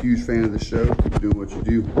 Anyways, huge fan of the show. Keep doing what you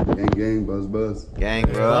do. Gang, gang, buzz, buzz. Gang,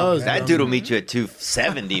 bro. Buzz, That bro. dude will meet you at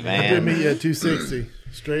 270, Give man. me at 260.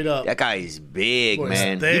 Straight up. That guy is big, Boy,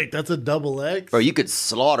 man. thick. That's a double X. Bro, you could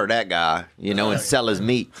slaughter that guy, and sell his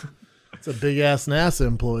meat. It's a big ass NASA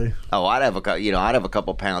employee. Oh, I'd have a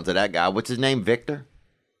couple pounds of that guy. What's his name? Victor?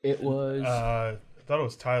 It was. I thought it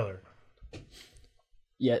was Tyler.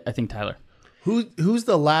 Yeah, I think Tyler. Who's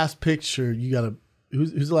the last picture you gotta?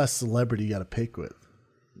 Who's the last celebrity you gotta pick with?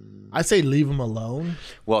 I say leave him alone.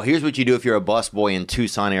 Well, here's what you do if you're a busboy in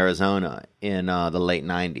Tucson, Arizona in the late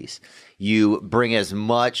 90s. You bring as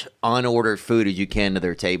much unordered food as you can to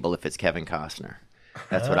their table if it's Kevin Costner.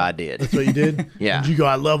 That's what I did. That's what you did. Yeah. Did you go?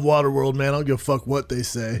 I love Waterworld, man. I don't give a fuck what they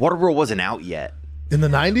say. Waterworld wasn't out yet. In the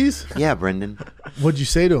 90s? Yeah, Brendan. What'd you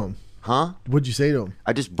say to him? Huh? What'd you say to him?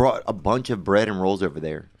 I just brought a bunch of bread and rolls over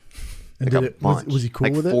there. And Like did a it, bunch. was he cool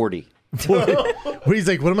like with it? 40. Where he's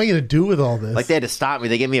like, what am I gonna do with all this? Like they had to stop me.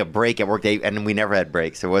 They gave me a break at work, and we never had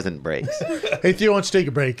breaks. There wasn't breaks. Hey Theo, why don't you take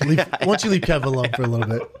a break? Why don't you leave Kevin alone for a little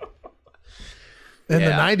bit? In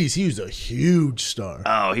the 90s, he was a huge star.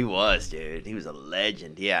 Oh, he was, dude. He was a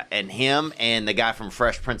legend. Yeah, and him and the guy from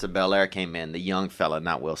Fresh Prince of Bel Air came in. The young fella,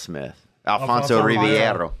 not Will Smith, Alfonso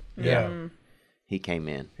Ribeiro. Yeah. He came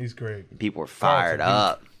in. He's great. People were fired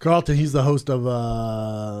up. Carlton, he's the host of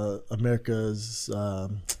America's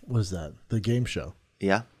what is that? The game show.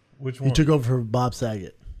 Yeah. Which He one? took over for Bob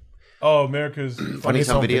Saget. Oh, America's Funny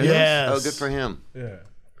Some Videos. Yes. Oh, good for him. Yeah.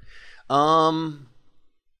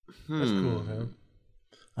 That's cool of him.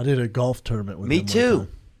 I did a golf tournament with Me him. too.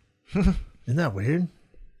 Isn't that weird?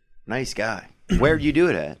 Nice guy. Where'd you do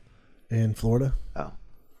it at? In Florida. Oh.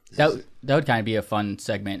 That would kind of be a fun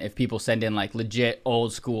segment if people send in like legit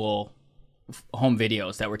old school home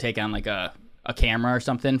videos that were taken on like a camera or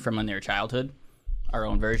something from in their childhood, our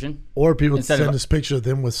own version. Or people Instead send of- us picture of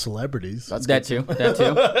them with celebrities. That too.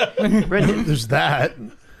 There's that.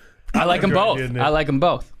 I like them both. getting it. I like them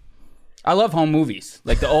both. I love home movies,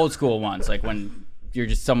 like the old school ones, like when you're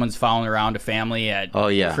just someone's following around a family at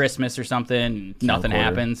Christmas or something, and nothing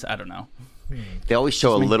happens. I don't know. They always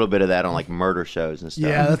show a little bit of that on like murder shows and stuff.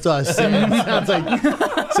 Yeah, that's what I was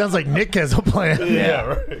saying. sounds like Nick has a plan. Yeah,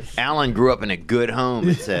 right. Alan grew up in a good home,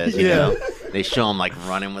 it says. You know? They show him like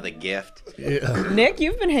running with a gift. Nick,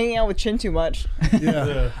 you've been hanging out with Chin too much.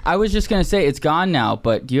 Yeah. I was just gonna say it's gone now,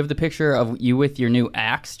 but do you have the picture of you with your new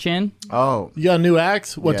axe, Chin? Oh, You got a new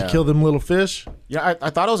axe? What, to Yeah. kill them little fish? yeah. I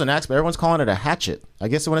thought it was an axe, but everyone's calling it a hatchet. I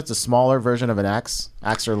guess when it's a smaller version of an axe,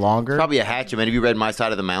 axe are longer. Probably a hatchet, man. Have you read My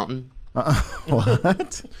Side of the Mountain?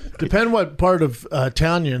 What? Depend what part of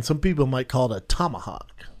town you're in. Some people might call it a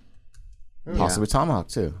tomahawk. Possibly tomahawk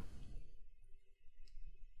too.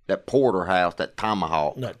 That porterhouse, that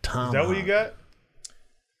tomahawk. Not Is tomahawk. that what you got?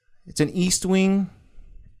 It's an East Wing.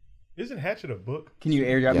 Isn't Hatchet a book? Can you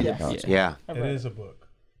airdrop me? Yeah. Yeah. It is a book.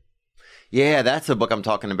 Yeah, that's the book I'm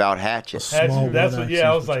talking about, Hatchet. Small Hatchet, that's one what.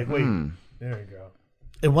 Yeah, I was action. like, wait. There you go.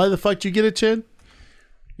 And why the fuck did you get it, Chin?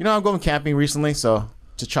 You know, I'm going camping recently, so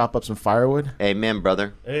to chop up some firewood. Amen,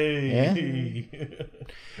 brother. Hey.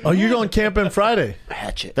 Oh, you're going camping Friday.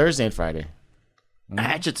 Hatchet. Thursday and Friday.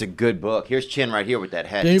 Hatchet's a good book. Here's Chin right here with that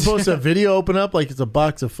Then you hatchet. post a video open up like it's a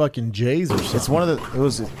box of fucking J's or something. It's one of the. It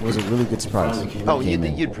was a really good surprise. Oh, Came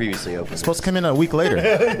in. you'd previously opened it. Supposed to come in a week later.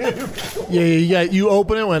 Yeah. You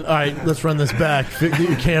open it, went, all right, let's run this back. Get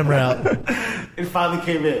your camera out. It finally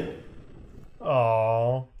came in.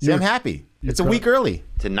 Aw. See, I'm happy. It's a week early.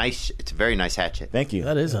 It's a very nice hatchet. Thank you.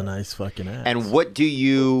 That is a nice fucking axe. And what are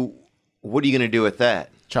you going to do with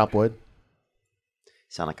that? Chop wood. You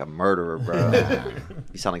sound like a murderer, bro.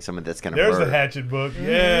 You sound like someone that's going to There's murder. the Hatchet book.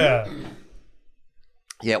 Yeah.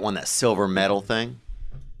 Yeah, it won that silver medal thing.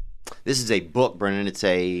 This is a book, Brennan. It's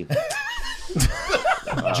a...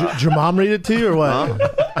 Did your mom read it to you or what?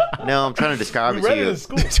 Huh? No, I'm trying to describe it to read you. it in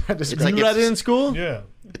school. It's like You read it in school? Yeah.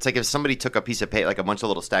 It's like if somebody took a piece of paper, like a bunch of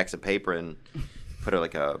little stacks of paper, and put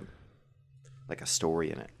like a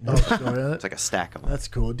story in it. Oh, story in it? It's like a stack of them. That's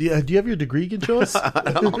cool. Do you have your degree? Can show us?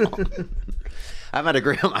 I have my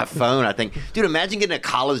degree on my phone, I think. Dude, imagine getting a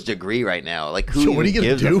college degree right now. Like, who So what are you even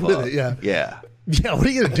gonna gives a do with fuck? it? Yeah. Yeah. Yeah, what are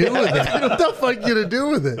you gonna do with it? What the fuck are you gonna do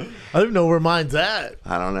with it? I don't even know where mine's at.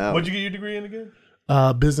 I don't know. What'd you get your degree in again?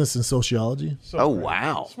 Business and sociology. Oh,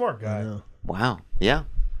 wow. Smart guy. Yeah. Wow. Yeah.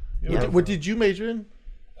 Yeah. What did you major in?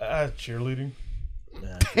 Cheerleading.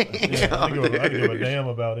 Damn, I don't give a dude. damn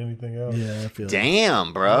about anything else. Yeah, I feel Damn,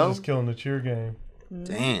 I'm bro. just killing the cheer game.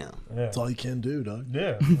 Damn. Yeah. That's all you can do, dog.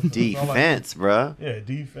 Yeah. Defense, bro. Yeah,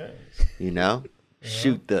 defense. You know?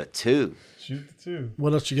 Shoot the two. Shoot the two.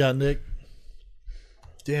 What else you got, Nick?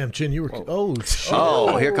 Damn, Chin, you were. Oh, shit.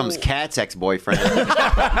 Oh, here comes Kat's ex-boyfriend.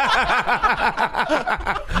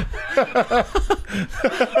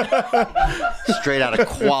 Straight out of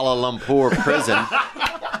Kuala Lumpur prison.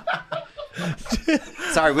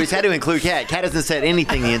 Sorry, we just had to include Kat. Kat hasn't said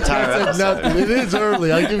anything the entire episode. Nothing. It is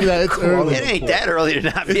early. I'll give you that. It's early. It ain't that early to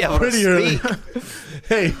not be able to Pretty early. speak.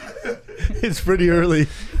 Hey, it's pretty early.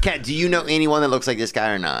 Kat, do you know anyone that looks like this guy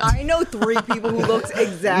or not? I know 3 people who looks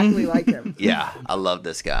exactly like him. Yeah, I love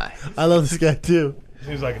this guy. I love this guy too.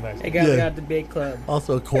 Seems like a nice Hey guys, Yeah. I got the big club.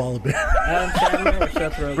 Also a koala bear. Adam Sandler or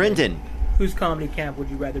Seth Rogen? Brendan, Whose comedy camp would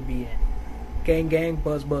you rather be in? Gang, gang,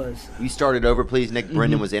 buzz, buzz. you started over, please. Nick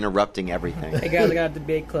Brendan was interrupting everything. Hey guys, I got the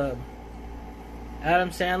big club. Adam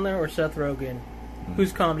Sandler or Seth Rogen?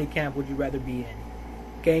 Whose comedy camp would you rather be in?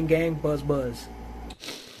 Gang, gang, buzz, buzz.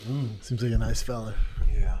 Seems like a nice fella.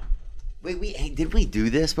 Wait, hey, did we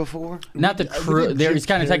do this before? Not the crew. There, it's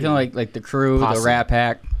kind of technically like the crew, Posse. the Rat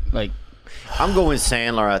Pack. Like, I'm going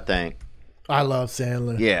Sandler, I think. I love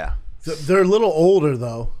Sandler. Yeah. They're a little older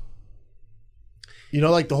though. You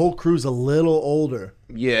know, like the whole crew's a little older.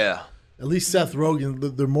 Yeah. At least Seth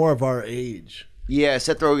Rogen, they're more of our age. Yeah,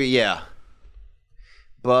 Seth Rogen, yeah.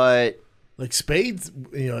 But Like Spade's,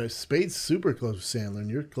 Spade's super close with Sandler, and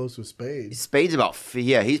you're close with Spade. Spade's about,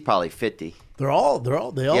 yeah, he's probably 50. They're all they're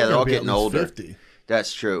all gotta be at getting least older. 50.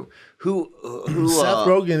 That's true. Who Seth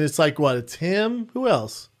Rogen, it's like what? It's him. Who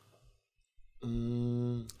else?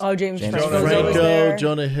 Oh, James Franco's Franco, always there.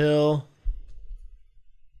 Jonah Hill.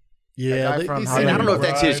 Yeah, guy from they How And seem I don't know if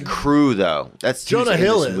that's his crew though. That's Jonah who's in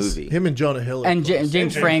Hill this is. movie. Him and Jonah Hill. are and close.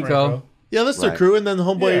 James Franco, Yeah, that's their Right. crew, and then the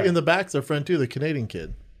homeboy Yeah. in the back's their friend too, the Canadian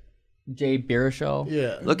kid. Jay Baruchel.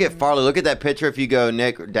 Yeah. Look at Farley. Look at that picture. If you go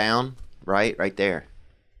Nick down, right there.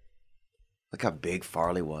 Look how big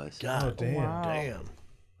Farley was. God damn. Wow. Damn.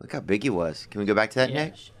 Look how big he was. Can we go back to that, Yeah,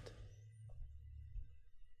 Nick? shit.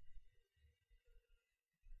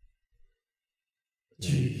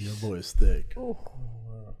 Your boy is thick.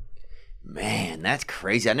 Man, that's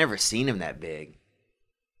crazy. I never seen him that big.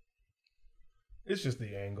 It's just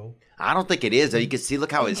the angle. I don't think it is though. You can see.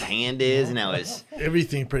 Look how his hand is, and how his.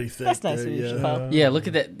 Everything pretty thick. That's nice there, of you, yeah. Chappelle. Yeah, look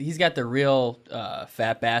at that. He's got the real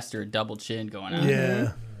fat bastard double chin going on.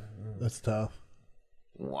 Yeah. That's tough.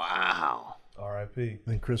 Wow. R.I.P.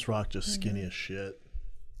 And Chris Rock just skinny as shit.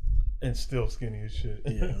 And still skinny as shit.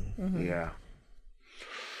 Yeah. Yeah.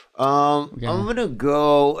 I'm gonna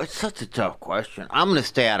go. It's such a tough question. I'm gonna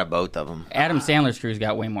stay out of both of them. Adam Sandler's crew's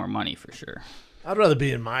got way more money for sure. I'd rather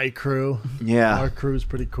be in my crew. Yeah. Our crew's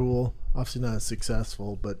pretty cool. Obviously not as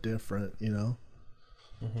successful, but different, you know?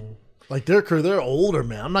 Like their crew, they're older,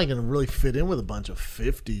 man. I'm not going to really fit in with a bunch of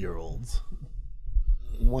 50-year-olds.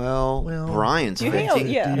 Well, Brian's You hang out,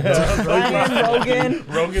 50. yeah. Brian,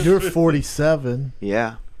 Rogan. You're 47.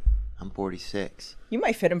 Yeah. I'm 46. You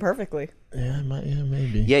might fit him perfectly. Yeah,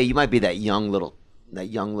 maybe. Yeah, you might be that young little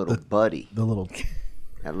buddy. The little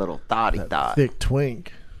That little thotty thought. thick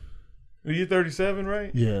twink. You're 37,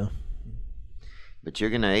 right? Yeah. But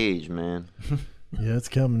you're gonna age, man. Yeah, it's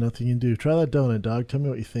coming. Nothing you can do. Try that donut, dog. Tell me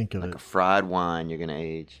what you think of Like it. a fried wine, you're gonna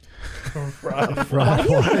age. Why do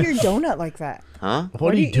you eat your donut like that? Huh?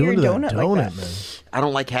 What are you eat doing to your that donut like donut, that? man? I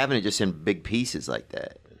don't like having it just in big pieces like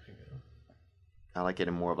that. I like it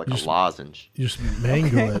in more of like a lozenge. You just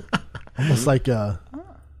mangle it. Almost like a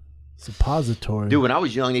suppository. Dude, when I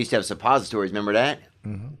was young, they used to have suppositories. Remember that?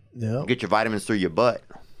 Yeah. Get your vitamins through your butt.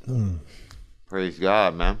 Praise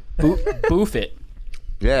God, man. Boof it.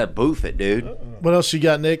 Yeah, boof it, dude. What else you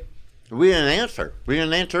got, Nick? We didn't answer. We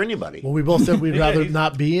didn't answer anybody. Well, we both said we'd rather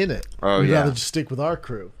not be in it. Oh, we'd yeah. rather just stick with our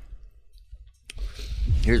crew.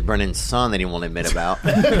 Here's Brennan's son that he won't admit about.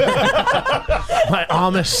 My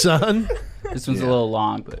Amish son. This one's a little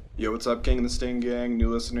long, but Yo, what's up, King of the Sting Gang? New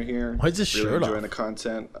listener here. Why is this really shirt enjoying off? the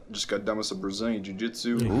content. Just got done with some Brazilian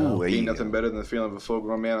Jiu-Jitsu. Ooh, there you Ain't go. nothing better than the feeling of a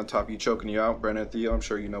full-grown man on top of you choking you out. Brandon and Theo, I'm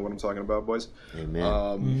sure you know what I'm talking about, boys.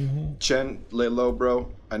 Amen. Chen, lay low,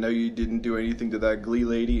 bro. I know you didn't do anything to that Glee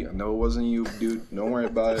lady. I know it wasn't you, dude. Don't worry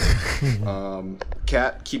about it.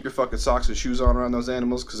 Cat, keep your fucking socks and shoes on around those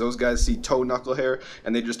animals, because those guys see toe knuckle hair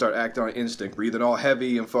and they just start acting on instinct, breathing all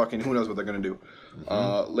heavy and fucking who knows what they're gonna do.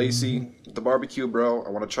 Lacey, the barbecue, bro. I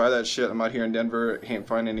want to try that shit. I'm out here in Denver. Can't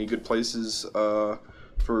find any good places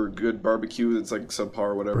for good barbecue. It's like subpar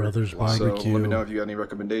or whatever. Brothers So Barbecue. let me know if you got any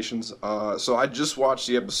recommendations. So I just watched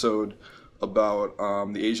the episode about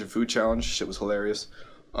the Asian food challenge. Shit was hilarious.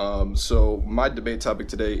 So my debate topic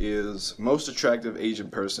today is most attractive Asian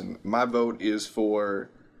person. My vote is for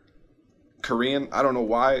Korean. I don't know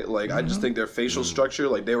why. Like, I just think their facial structure,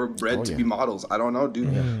 like, they were bred to be models. I don't know, dude.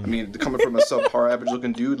 I mean, coming from a subpar average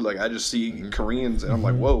looking dude, like, I just see Koreans and I'm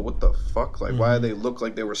like, whoa, what the fuck? Like, why do they look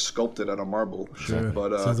like they were sculpted out of marble? Sure.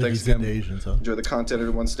 But Sounds like thanks he's into again. Asians, huh? Enjoy the content,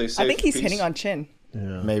 everyone. Stay safe. I think he's Peace. hitting on Chin.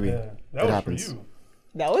 Yeah. Maybe. That It was happens. for you.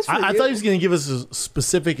 That was for I you. thought he was going to give us a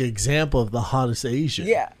specific example of the hottest Asian.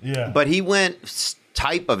 Yeah. Yeah. But he went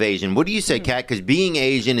type of Asian. What do you say, Kat? Because being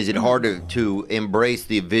Asian, is it harder to embrace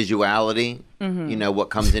the visuality? You know, what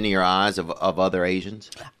comes into your eyes of other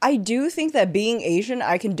Asians? I do think that being Asian,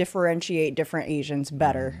 I can differentiate different Asians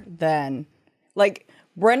better than, like,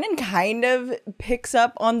 Brendan kind of picks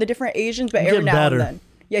up on the different Asians, but I'm every getting now better. and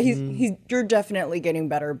then. Yeah, you're definitely getting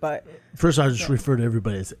better, but First, I just refer to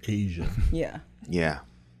everybody as Asian. yeah. Yeah.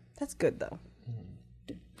 That's good though.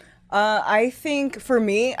 I think for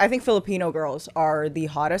me, I think Filipino girls are the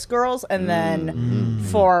hottest girls, and then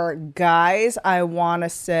for guys, I want to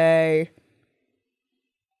say,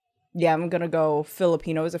 yeah, I'm gonna go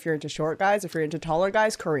Filipinos if you're into short guys. If you're into taller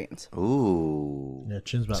guys, Koreans. Ooh. Yeah,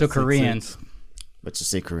 Chin's about so 6'6". Koreans. Let's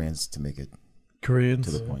just say Koreans to make it Koreans.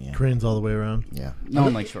 to the point. Yeah. Koreans all the way around. Yeah. No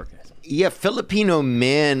one likes short guys. Yeah, Filipino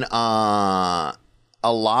men, a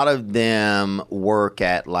lot of them work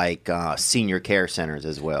at like senior care centers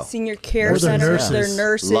as well. Senior care Or they're centers, they're nurses.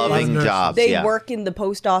 nurses. Loving Nurses. jobs. They yeah. work in the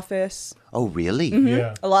post office. Oh, really?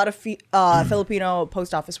 Yeah. A lot of Filipino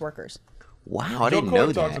post office workers. Wow, I Joe didn't Coy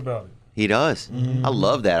know talks that. about it. He does. I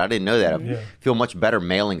love that. I didn't know that. I Yeah. feel much better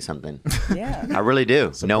mailing something. Yeah. I really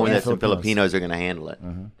do, knowing that some Filipinos. Filipinos are going to handle it.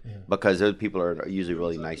 Because those people are usually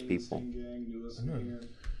really nice people.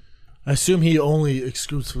 I assume he only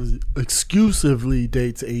exclusively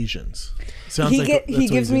dates Asians. Sounds He like get that's he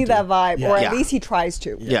what gives he's me into. that vibe, Yeah. or at Yeah. least he tries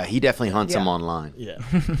to. Yeah, he definitely hunts them Yeah. online. Yeah.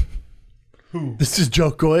 This is Joe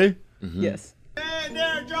Coy. Yes. Hey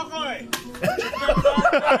there, Jokoy!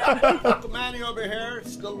 Uncle Manny over here,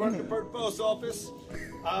 still working for the post office.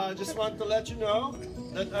 Just want to let you know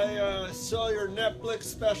that I saw your Netflix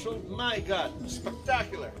special. My God,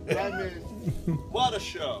 spectacular. I mean, what a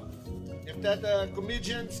show. If that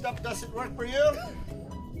comedian stuff doesn't work for you,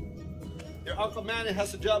 your Uncle Manny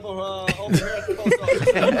has a job over here at the post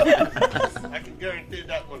office. I can guarantee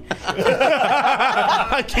that one.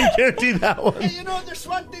 I can guarantee that one. Hey, you know, there's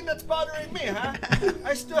one thing that's bothering me, huh?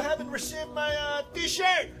 I still haven't received my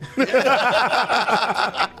t-shirt.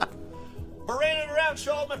 Parading around,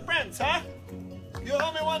 show all my friends, huh? You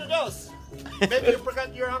owe me one of those. Maybe you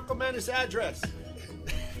forgot your Uncle Manny's address.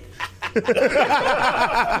 You need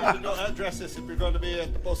to know addresses if you're going to be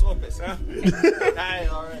at the post office, huh? Aye,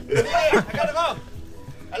 all right. Hey, I gotta go.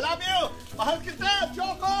 I love you. Mahal kita,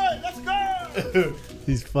 Jokoy. Let's go.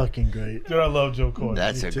 He's fucking great. Dude, I love Joe Coy.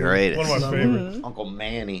 That's Me a too. great. One of my favorites. Uncle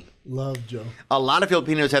Manny. Love Joe. A lot of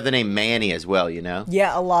Filipinos have the name Manny as well, you know?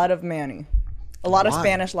 Yeah, a lot of Manny. A lot of Why?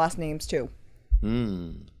 Spanish last names too.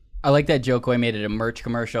 I like that Joe Coy made it a merch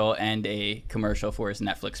commercial and a commercial for his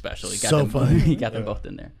Netflix special. He got So them funny. He got them both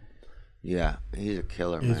in there. Yeah, he's a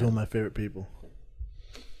killer, He's one man. of my favorite people.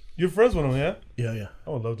 You're friends with him, yeah? Yeah, yeah.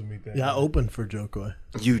 I would love to meet that. Yeah, I opened for Joe Coy.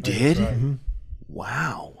 You did? Right.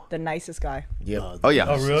 Wow. The nicest guy. Yep. Oh, yeah.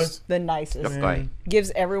 Oh, really? The nicest. Okay.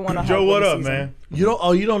 Gives everyone a hug Joe, when what he up, sees man? him. You don't?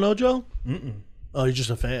 Oh, you don't know Joe? Oh, you're just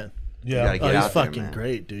a fan. Yeah. gotta Oh, Get he's out there, fucking man.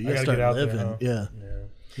 great, dude. I You gotta start get out there, living. huh? Yeah.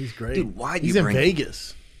 He's great. Dude, why'd He's you in bring-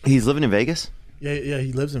 Vegas. He's living in Vegas? Yeah, yeah.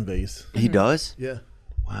 He lives in Vegas. He does? Yeah.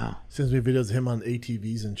 Wow. Sends me videos of him on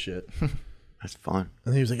ATVs and shit. That's fun.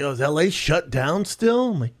 And he was like, "Oh, is LA shut down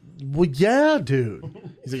still?" I'm like, "Well, yeah, dude."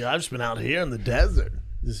 He's like, "I've just been out here in the desert,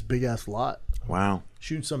 this big ass lot, Wow.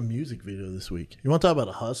 shooting some music video this week." You want to talk about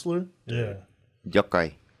a hustler? Yeah.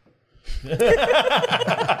 Okay. Did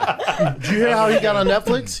you hear how he got on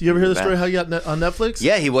Netflix? You ever hear the story how he got on Netflix?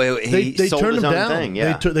 Yeah, he they sold turned his him own down. thing.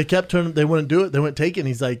 Yeah, They kept turning. They wouldn't do it. They wouldn't take it. And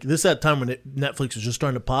he's like, this is that time when Netflix was just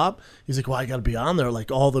starting to pop. He's like, well, I got to be on there.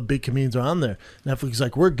 Like all the big comedians are on there. Netflix is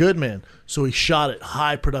like, we're good, man. So he shot it.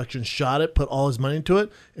 High production shot it. Put all his money into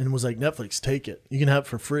it, and was like, Netflix, take it. You can have it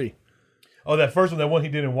for free. Oh, that first one, that one he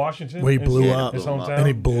did in Washington? Where he blew up. His hometown? And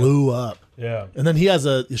he blew up. Yeah. And then he has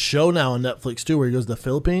a show now on Netflix, too, where he goes to the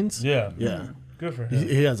Philippines. Yeah. Yeah. Good for him.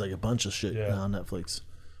 He has like a bunch of shit now on Netflix.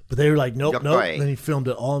 But they were like, nope. Right. And then he filmed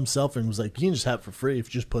it all himself and was like, you can just have it for free if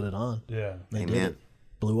you just put it on. Yeah. They Amen. did it.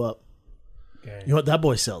 Blew up. Gang. You know what? That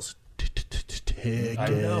boy sells tickets. I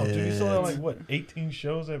know, dude. He sold out like, what, 18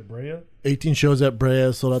 shows at Brea? 18 shows at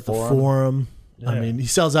Brea, sold out the Forum. Yeah. I mean, he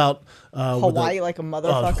sells out Hawaii like a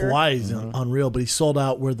motherfucker. Hawaii's unreal, but he sold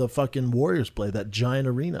out where the fucking Warriors play, that giant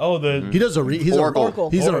arena. Oh, he does he's Oracle.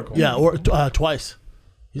 He's Oracle. twice.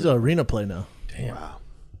 He's an arena play now. Damn. Wow.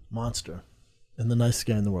 Monster. And the nicest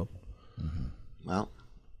guy in the world. Well,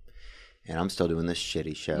 and I'm still doing this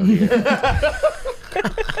shitty show here.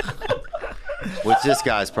 What's this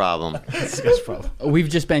guy's problem? We've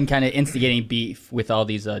just been kind of instigating beef with all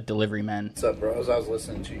these delivery men. What's up, bros? I was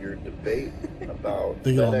listening to your debate about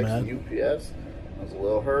They get all FedEx mad. and UPS. I was a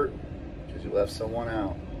little hurt because you left someone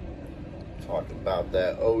out. Talking about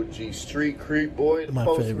that OG street creep boy, the My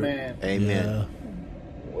postman. favorite. Amen. Yeah.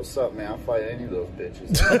 What's up, man? I'll fight any of those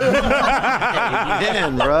bitches.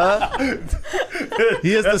 Then, bruh.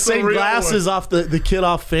 He has the same real glasses off the kid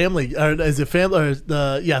off Family. Or is it Family?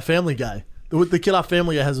 Or Family Guy. The kid off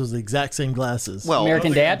Family Guy has those exact same glasses. Well,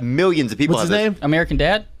 American Dad? Millions of people What's his have name? American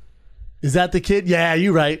Dad? Is that the kid? Yeah,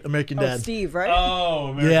 you're right. American Oh, Dad. Steve, right?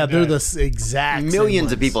 Oh, man. Yeah, they're the exact same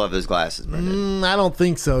Millions of ones. people have those glasses, Brendan. I don't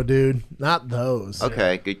think so, dude. Not those.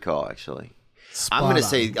 Okay, good call, actually. Spot I'm going to on.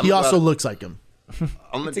 say... he also looks like him.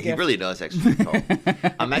 he really does, actually. Good call.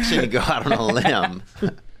 I'm actually going to go out on a limb.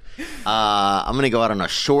 I'm going to go out on a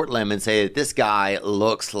short limb and say that this guy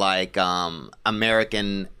looks like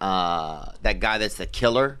American... that guy that's the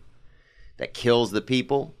killer that kills the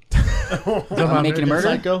people. Making a murder?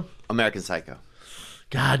 Psycho? American Psycho.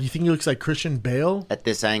 God, you think he looks like Christian Bale? At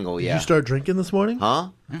this angle, Did yeah. you start drinking this morning? Huh?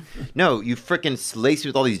 No, you freaking lace me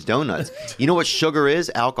with all these donuts. You know what sugar is?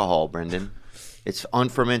 Alcohol, Brendan. It's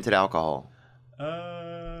unfermented alcohol.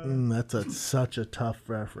 That's such a tough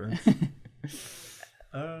reference.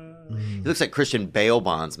 He looks like Christian Bale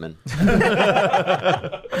bondsman.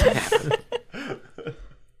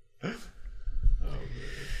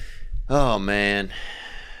 Oh, man.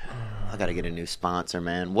 I got to get a new sponsor,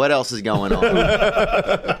 man. What else is going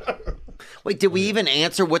on? Wait, did we even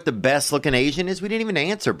answer what the best looking Asian is? We didn't even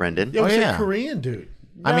answer, Brendan. Yeah, we said Korean, dude.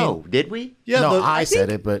 No, did we? Yeah, no, the- I said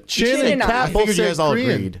it, but Chin and I Kat both figured you said guys all Korean.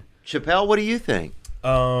 agreed. Chappelle, what do you think?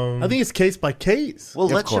 I think it's case by case. Well,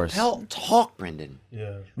 Of let course. Chappelle talk, Brendan.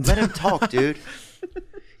 Yeah. Let him talk, dude.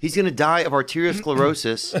 He's going to die of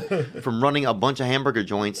arteriosclerosis from running a bunch of hamburger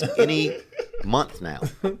joints any month now.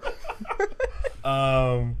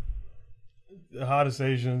 The hottest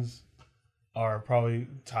Asians are probably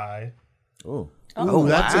Thai. Oh, Oh,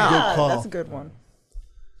 that's a good call. That's a good one.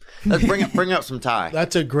 Let's bring up some Thai.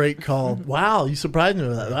 That's a great call. Wow, you surprised me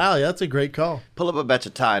with that. Wow, that's a great call. Pull up a batch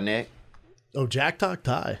of Thai, Nick. Oh, Jack Talk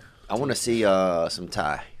Thai. I want to see some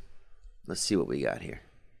Thai. Let's see what we got here.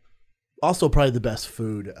 Also, probably the best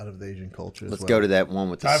food out of the Asian culture. Let's go to that one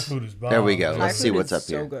with the Thai food is bomb. There we go. Thai Let's see food what's is up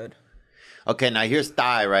here. So good. Okay, now here's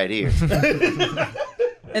Thai right here.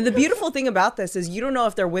 And the beautiful thing about this is you don't know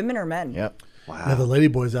if they're women or men. Yep. Wow. Yeah, the lady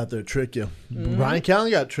boys out there trick you. Brian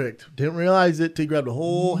Callen got tricked. Didn't realize it till he grabbed a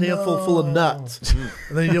whole handful full of nuts, and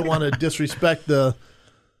then he didn't want to disrespect the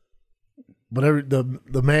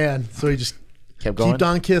man, so he just Kept going. kept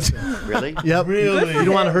on kissing. Really? Yep. Really? You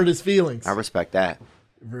don't want to hurt his feelings, I respect that.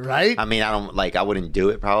 right? I mean, I wouldn't do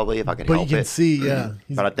it probably if I could But you help can it. see, yeah,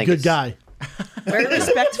 he's But I a think good it's- guy. Very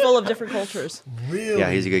respectful of different cultures. Really? Yeah,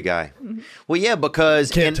 he's a good guy. Well, yeah, because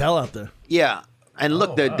Can't tell out there. Yeah. And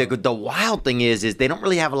look, the wild thing is they don't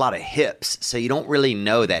really have a lot of hips, so you don't really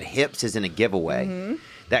know that hips isn't a giveaway.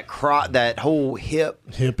 That whole hip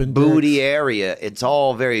and booty dicks. area, it's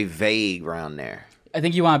all very vague around there. I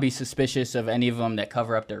think you want to be suspicious of any of them that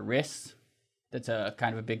cover up their wrists. That's a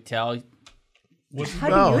kind of a big tell. What's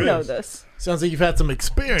How do you know this? Sounds like you've had some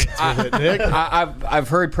experience with it, Nick. I've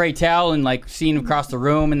heard pray tell and like seen them across the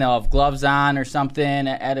room, and they'll have gloves on or something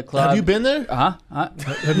at a club. Have you been there? Have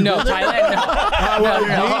you no, been there?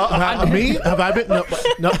 Thailand. No. Me? Have I been?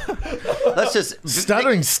 No. Let's just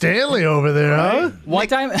Stuttering Stanley over there, huh? One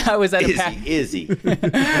time I was at a Izzy.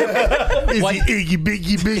 Iggy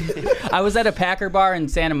Biggy Big. I was at a Packer bar in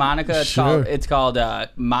Santa Monica. Sure. It's called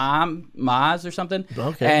Maz or something.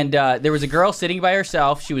 Okay. And there was a girl sitting by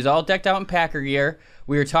herself. She was all decked out in Packer gear.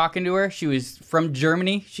 We were talking to her. She was from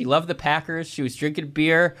Germany. She loved the Packers. She was drinking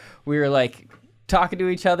beer. We were like talking to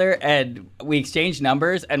each other, and we exchanged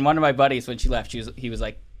numbers. And one of my buddies, when she left, he was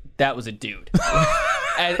like, "That was a dude."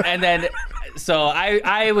 and then, so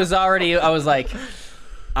I was like,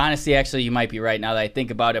 honestly, actually, you might be right now that I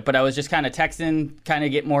think about it. But I was just kind of texting, kind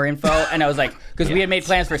of get more info, and I was like, because we had made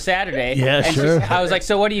plans for Saturday. Yeah, and sure. I was like,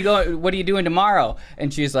 so what are you doing tomorrow?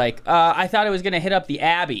 And she's like, I thought I was gonna hit up the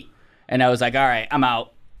Abbey, and I was like, all right, I'm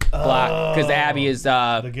out. Block, because the Abbey is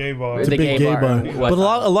the gay bar. It's a big gay bar. But a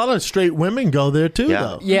lot of straight women go there too,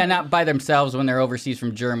 though. Yeah, not by themselves when they're overseas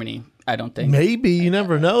from Germany. I don't think. Maybe, you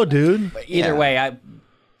never know, dude. But either way,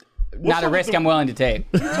 not a risk I'm willing to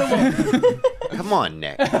take. Come on,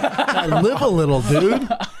 Nick. Live a little, dude.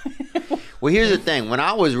 Well, here's the thing. When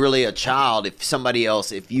I was really a child,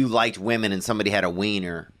 if you liked women and somebody had a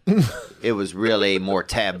wiener, it was really more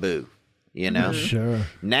taboo, you know? Sure.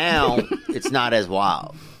 Now, it's not as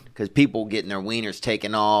wild because people getting their wieners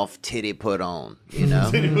taken off, titty put on, you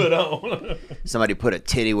know? Titty put on. Somebody put a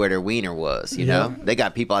titty where their wiener was, you know? They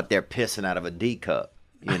got people out there pissing out of a D cup,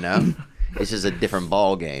 you know? It's just a different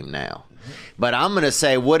ball game now. But I'm going to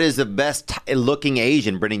say, what is the best looking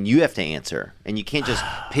Asian? Brendan, you have to answer. And you can't just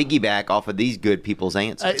piggyback off of these good people's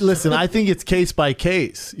answers. Listen, I think it's case by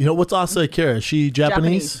case. You know, what's Asa Akira? Is she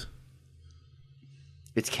Japanese?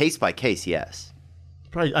 It's case by case, yes.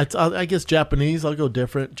 Probably, I guess Japanese. I'll go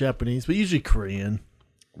different Japanese, but usually Korean.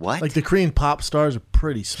 What? Like the Korean pop stars are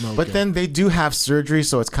pretty smoky. But then they do have surgery,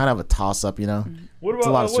 so it's kind of a toss-up, you know? What It's a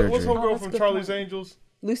lot of about what's surgery. her girl from Charlie's Angels?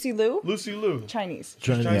 Lucy Liu? Lucy Liu. Chinese.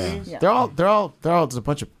 Chinese? Yeah. They're all there's a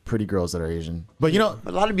bunch of pretty girls that are Asian. But you know,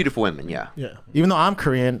 a lot of beautiful women, yeah. Yeah. Even though I'm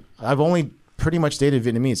Korean, I've only pretty much dated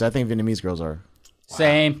Vietnamese. I think Vietnamese girls are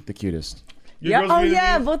same the cutest. Yeah. Oh,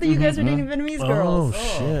 yeah. Both of you guys are dating Vietnamese girls. Oh,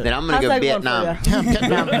 shit. Then I'm going to go How's that Vietnam. going for I'm going to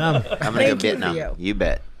go Thank you for Vietnam. you. You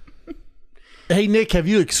bet. Hey, Nick, have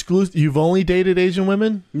you you've only dated Asian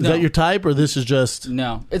women? Is No. that your type, or this is just...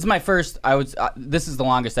 No, it's my first. This is the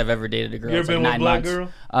longest I've ever dated a girl. You It's ever like been 9 with a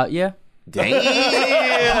black months. Yeah. Damn. Yeah.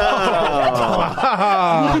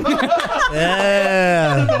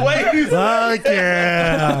 Fuck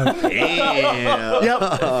yeah. Damn. Yep.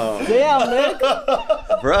 Damn, Nick.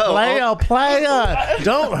 Bro. Player.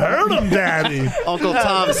 Don't hurt him, daddy. Uncle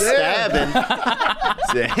Tom stabbing.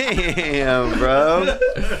 Damn, bro.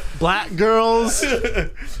 Black girls.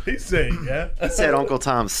 He's saying, yeah. He said Uncle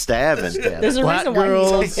Tom stabbing. There's a Black reason why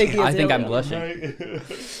girls. he's I think I'm blushing.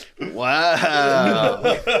 Wow.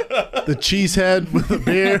 The cheesehead with the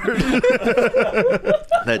beard.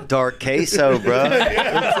 That dark queso, bro.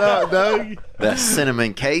 What's up, dog? That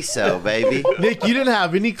cinnamon queso, baby. Nick, you didn't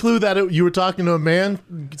have any clue that you were talking to a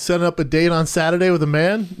man, setting up a date on Saturday with a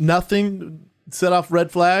man? Nothing? Set off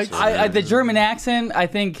red flags? The German accent, I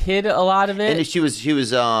think, hid a lot of it. And she was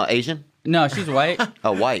Asian? No, she's white.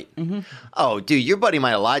 Oh, white. Mm-hmm. Oh, dude, your buddy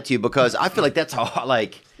might have lied to you because I feel like that's all,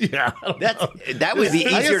 like... Yeah. That would be I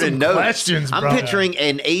got easier to some know. questions, I'm bro. picturing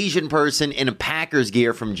an Asian person in a Packers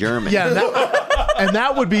gear from Germany. Yeah, and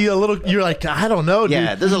that would be a little. You're like, I don't know, dude.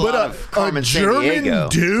 Yeah, there's a But lot of Carmen German Sandiego.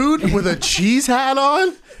 dude with a cheese hat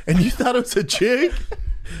on, and you thought it was a chick.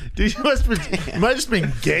 Dude, you might have just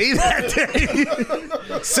been gay that day.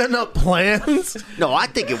 Setting up plans. No, I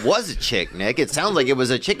think it was a chick, Nick. It sounds like it was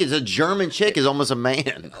a chick. It's a German chick. Is almost a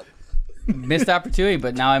man. Missed opportunity,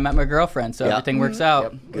 but now I met my girlfriend, so everything works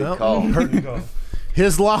out. Good call.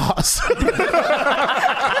 His loss.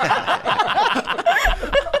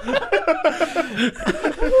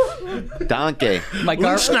 Donkey.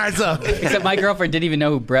 Except my girlfriend didn't even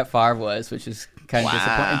know who Brett Favre was, which is kind of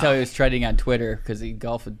disappointing until he was trending on Twitter because he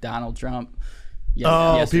golfed with Donald Trump.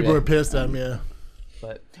 Yesterday. People were pissed at him, yeah.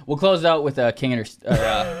 But we'll close out with King or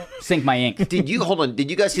Sink My Ink. Did you hold on? Did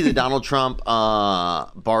you guys see the Donald Trump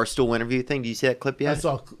Barstool interview thing? Did you see that clip yet? I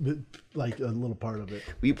saw like a little part of it.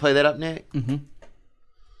 Will you play that up, Nick? Mm-hmm.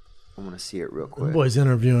 I want to see it real quick. The boy's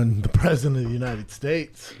interviewing the president of the United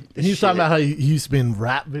States, and he's talking about how he used to be in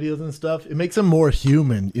rap videos and stuff. It makes him more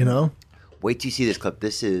human, you know. Wait till you see this clip.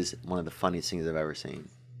 This is one of the funniest things I've ever seen.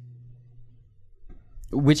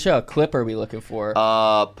 Which clip are we looking for?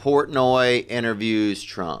 Portnoy interviews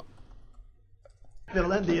Trump.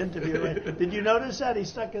 They'll end the interview. And, did you notice that? He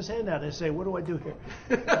stuck his hand out. I say, what do I do here?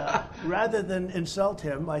 Rather than insult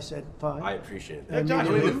him, I said, fine. I appreciate I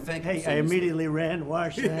that. I immediately ran,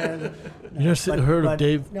 washed hands. You never heard of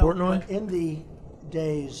Dave Portnoy? But in the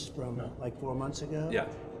days from like 4 months ago, Yeah.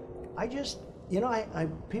 I just, I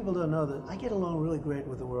people don't know that I get along really great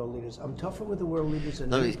with the world leaders. I'm tougher with the world leaders than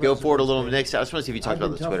Let me go forward a little bit next. I just want to see if you talked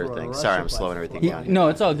about the Twitter thing. Sorry, I'm slowing everything down. No,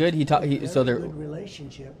 it's all good. So they're good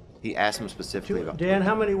relationship. He asked him specifically about.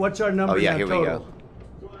 Dan, what's our number? Oh yeah, now here we total?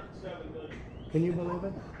 go. Can you believe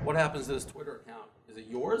it? What happens to this Twitter account? Is it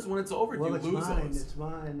yours when it's over? Well, Do it's you lose mine. it? It's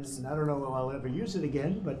mine, and I don't know if I'll ever use it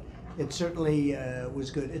again, but it certainly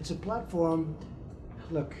was good. It's a platform.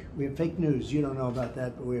 Look, we have fake news. You don't know about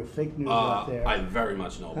that, but we have fake news out there. I very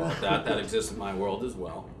much know about that. That exists in my world as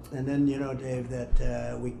well. And then Dave,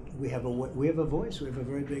 that we have a voice. We have a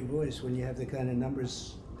very big voice. When you have the kind of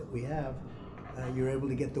numbers that we have, you're able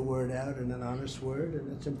to get the word out in an honest word,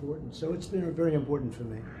 and it's important. So it's been very important for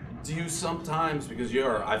me. Do you sometimes, because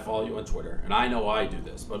I follow you on Twitter, and I know I do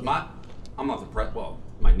this, but I'm not the press. Well,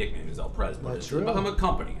 my nickname is El Prez, but I'm a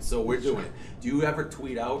company, so we're doing it. Do you ever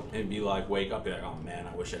tweet out and be like, wake up, be like, oh man,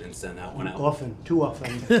 I wish I didn't send that one out? Too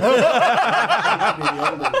often. In the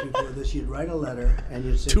old days before this, you'd write a letter and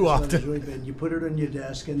you'd say, Too this often. letter's really bad. You put it on your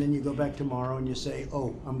desk, and then you go back tomorrow and you say,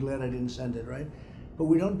 oh, I'm glad I didn't send it, right? But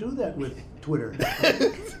we don't do that with Twitter.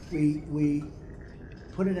 we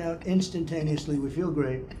put it out instantaneously. We feel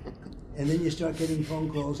great. And then you start getting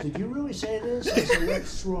phone calls. Did you really say this? I say,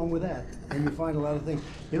 what's wrong with that? And you find a lot of things.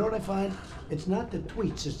 You know what I find? It's not the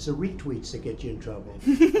tweets, it's the retweets that get you in trouble.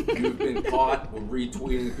 You've been caught with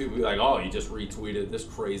retweeting. People be like, oh, you just retweeted this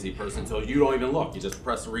crazy person. So you don't even look. You just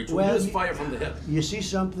press the retweet. Well, you just fire from the hip. You see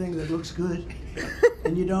something that looks good,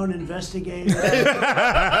 and you don't investigate it.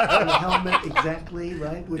 The helmet exactly,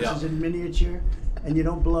 right, which is in miniature, and you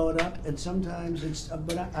don't blow it up. And sometimes it's,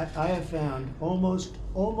 but I have found almost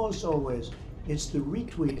always, it's the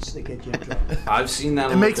retweets that get you in trouble. I've seen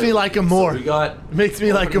that. It makes me like him more. So we got. It makes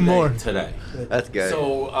me like him more today. That's good.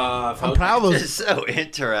 So I'm proud of It's so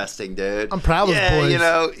interesting, dude. I'm proud of those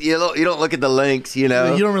boys. You don't look at the links. You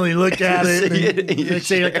don't really look at it. See And you they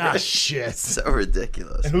say like, share. ah, shit. It's so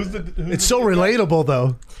ridiculous. It's so relatable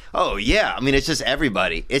though. Oh yeah, I mean it's just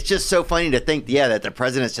everybody. It's just so funny to think, that the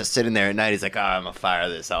president's just sitting there at night. He's like, I'm gonna fire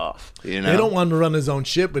this off. They don't want him to run his own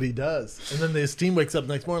shit, but he does. And then his team wakes up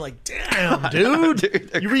next morning like, damn, dude,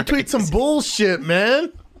 you retweet some bullshit,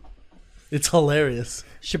 man. It's hilarious.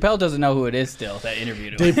 Chappelle doesn't know who it is still that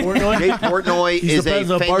interviewed him. Dave Portnoy He's is the a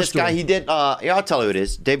president of famous Barstool. guy. He did. I'll tell you who it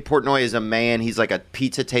is. Dave Portnoy is a man. He's like a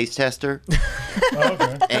pizza taste tester,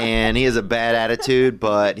 and he has a bad attitude,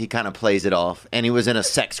 but he kind of plays it off. And he was in a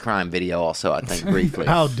sex crime video also, I think, briefly.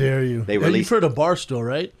 How dare you? They You've released. heard of Barstool,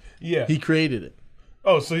 right? Yeah. He created it.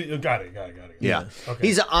 Oh, so got it. Yeah. Okay.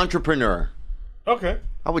 He's an entrepreneur. Okay.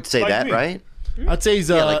 I would say Like that, me. right? I'd say he's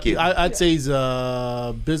Yeah, like you. I'd say he's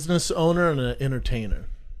a business owner and an entertainer.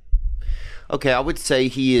 Okay, I would say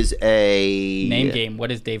he is a Name game.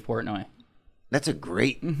 What is Dave Portnoy? That's a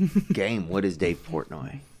great game. What is Dave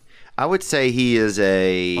Portnoy? I would say he is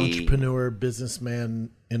a Entrepreneur, businessman,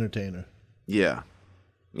 entertainer. Yeah.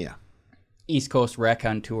 East Coast Rec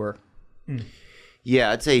on tour.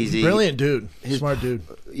 Yeah, I'd say he's Brilliant dude. Smart dude.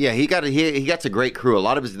 Yeah, he got a great crew. A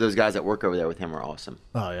lot of those guys that work over there with him are awesome.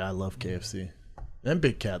 Oh yeah, I love KFC. And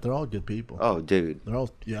Big Cat, they're all good people. Oh, dude. They're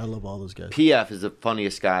all I love all those guys. PF is the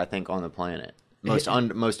funniest guy I think on the planet. Most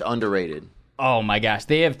underrated. Oh my gosh,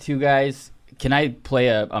 they have two guys. Can I play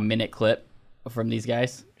a minute clip from these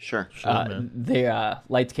guys? Sure. Man. They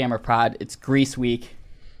Lights Camera Pod. It's Grease Week.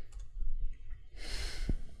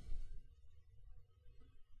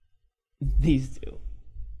 These two.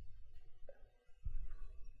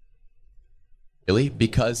 Really?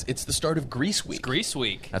 Because it's the start of Grease Week. It's Grease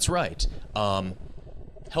Week. That's right.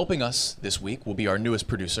 Helping us this week will be our newest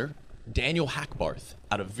producer, Daniel Hackbarth,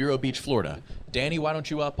 out of Vero Beach, Florida. Danny, why don't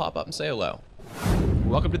you pop up and say hello?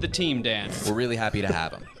 Welcome to the team, Dan. We're really happy to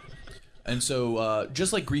have him. And so,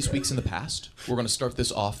 just like Grease Weeks in the past, we're going to start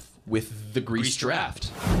this off with the Grease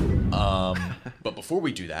Draft. But before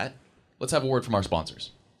we do that, let's have a word from our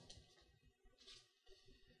sponsors.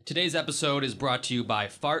 Today's episode is brought to you by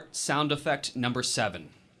Fart Sound Effect number 7.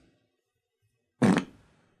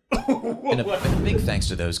 And a big thanks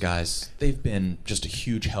to those guys. They've been just a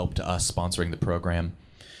huge help to us sponsoring the program.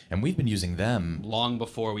 And we've been using them long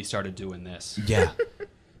before we started doing this. Yeah.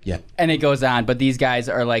 Yeah. And it goes on, but these guys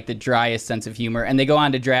are like the driest sense of humor, and they go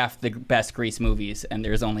on to draft the best Grease movies, and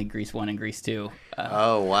there's only Grease 1 and Grease 2.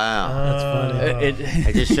 Oh, wow. That's funny.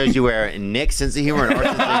 It just shows you where Nick's sense of humor and our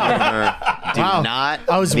sense of humor not.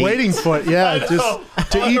 I was beat. waiting for it. Yeah,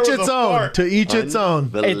 just to each its own. To each its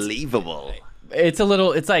own. Unbelievable. It's a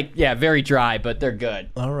little. It's like very dry, but they're good.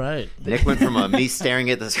 All right. Nick went from me staring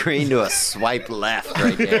at the screen to a swipe left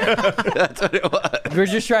right there. That's what it was. We're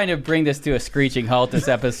just trying to bring this to a screeching halt this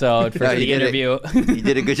episode for No, the you did interview. You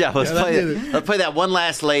did a good job. Let's Yeah, let's play that one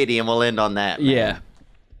last lady, and we'll end on that. Man. Yeah.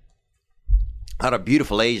 A lot of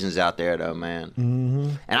beautiful Asians out there, though, man. Mm-hmm.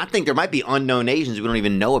 And I think there might be unknown Asians we don't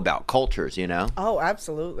even know about cultures, you know? Oh,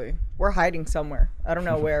 absolutely. We're hiding somewhere. I don't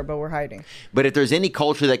know where, but we're hiding. But if there's any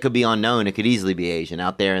culture that could be unknown, it could easily be Asian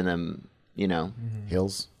out there in the, you know,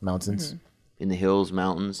 hills, mountains. In the hills,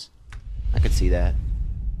 mountains. I could see that.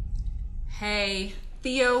 Hey,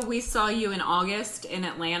 Theo, we saw you in August in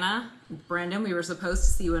Atlanta. Brendan, we were supposed to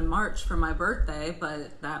see you in March for my birthday,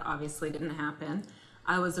 but that obviously didn't happen.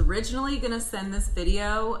 I was originally going to send this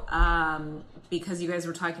video because you guys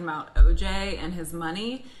were talking about OJ and his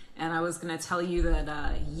money, and I was going to tell you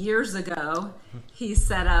that years ago he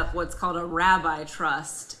set up what's called a rabbi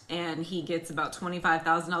trust, and he gets about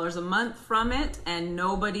 $25,000 a month from it, and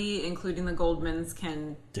nobody, including the Goldmans,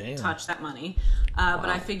 can touch that money. But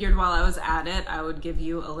I figured while I was at it, I would give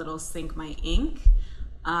you a little Sink My Ink.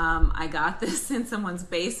 I got this in someone's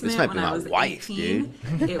basement when I was 18.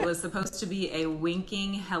 It was supposed to be a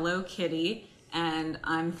winking Hello Kitty, and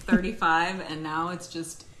I'm 35, and now it's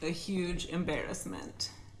just a huge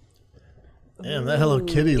embarrassment. Damn, that Hello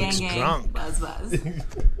Kitty Gang, looks gang, drunk. Buzz, buzz.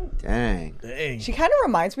 Dang. She kind of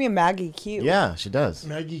reminds me of Maggie Q. Yeah, she does.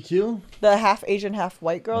 Maggie Q? The half Asian, half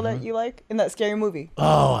white girl that you like in that scary movie.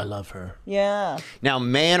 Oh, I love her. Yeah. Now,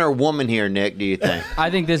 man or woman here, Nick, do you think?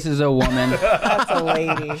 I think this is a woman. That's a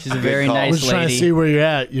lady. She's a very call. We're nice just trying to lady. see where you're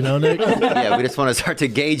at, you know, Nick? Yeah, we just want to start to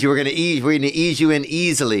gauge you. We're going to ease you in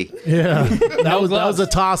easily. Yeah. That was a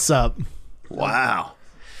toss-up. Wow.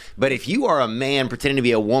 But if you are a man pretending to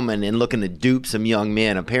be a woman and looking to dupe some young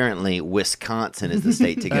men, apparently Wisconsin is the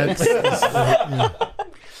state to go to.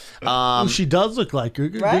 She does look like her.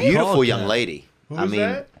 Good Beautiful call, young Kat. lady. I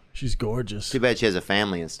mean, she's gorgeous. Too bad she has a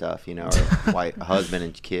family and stuff, you know, or a husband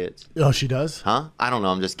and kids. Oh, she does? Huh? I don't know.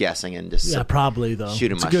 I'm just guessing and just Yeah, probably, though.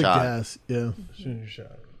 shooting It's my a good shot. guess. Yeah. Shooting your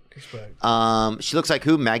shot. Respect. She looks like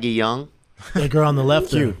who? Maggie Young. That girl on the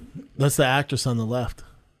left there. That's the actress on the left.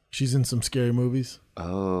 She's in some scary movies.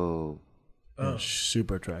 Oh. Yeah, she's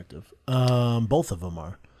super attractive. Both of them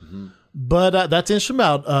are. But that's interesting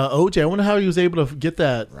about OJ. I wonder how he was able to get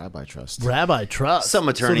that rabbi trust. Some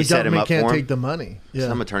attorney so the set him government up can't for him. take the money. Yeah.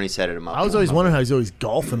 Some attorney set him up. I was for always him. wondering how he's always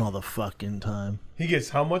golfing all the fucking time. He gets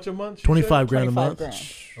how much a month? 25 grand a month.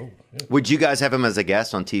 Would you guys have him as a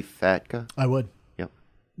guest on T Fatka? I would. Yep.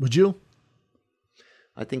 Would you?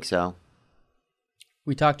 I think so.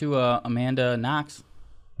 We talked to Amanda Knox.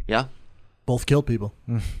 Yeah. Both killed people.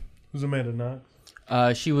 Who's Amanda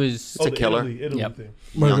Knox? She was Oh, the Italy Yep. thing.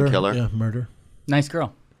 Murder. Young killer. Yeah, murder. Nice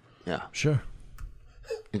girl. Yeah. Sure.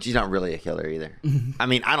 And she's not really a killer either. I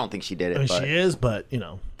mean, I don't think she did it. I mean, but she is, but, you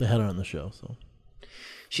know, they had her on the show, so.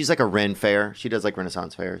 she's like a Ren fair. She does like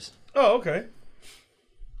Renaissance fairs. Oh, okay.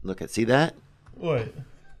 Look at, see that? What?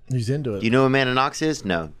 He's into it. Do you know who Amanda Knox is?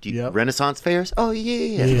 No. Do you, Renaissance fairs? Oh,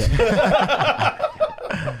 yeah.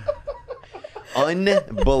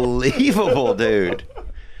 Unbelievable, dude.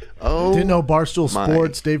 Oh, Didn't know Barstool my.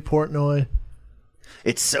 Sports, Dave Portnoy.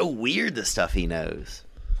 It's so weird the stuff he knows.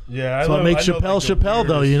 Yeah, That's what makes Chappelle,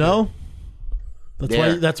 though, you know?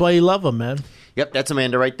 That's why you love him, man. Yep, that's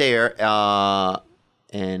Amanda right there.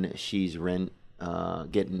 And she's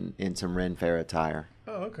getting in some Ren Fair attire.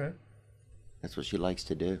 Oh, okay. That's what she likes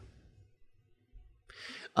to do.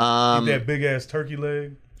 Eat that big ass turkey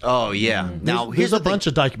leg. Oh yeah. Now There's a bunch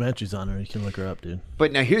of documentaries on her. You can look her up, dude.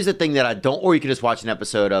 But now here's the thing that I don't, or you can just watch an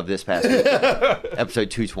episode of this past week, episode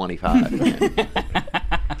 225. Man.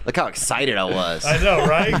 Look how excited I was. I know,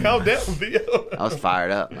 right? Calm down, Theo. I was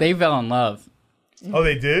fired up. They fell in love. Oh,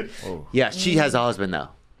 they did? Yeah, she has a husband though.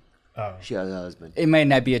 Oh. She has a husband. It may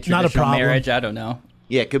not be a Not a traditional problem. marriage. I don't know.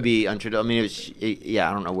 Yeah, it could be untraditional. I mean, yeah,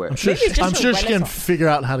 I don't know where. I'm sure she can figure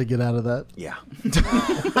out how to get out of that. Yeah.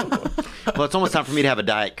 Well, it's almost time for me to have a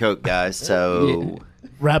Diet Coke, guys. So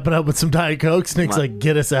Wrap it up with some Diet Cokes. Nick's like,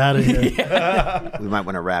 get us out of here. we might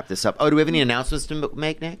want to wrap this up. Oh, do we have any announcements to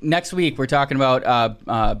make, Nick? Next week we're talking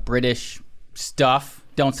about British stuff.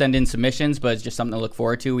 Don't send in submissions, but it's just something to look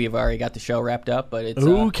forward to. We've already got the show wrapped up, but it's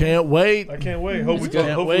Ooh, can't wait. I can't wait. It's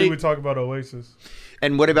good. Hopefully we talk about Oasis.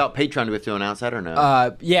 And what about Patreon? Do we have to announce that or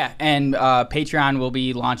no? Yeah, and Patreon will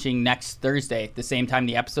be launching next Thursday. The same time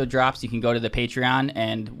the episode drops, you can go to the Patreon,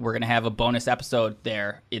 and we're going to have a bonus episode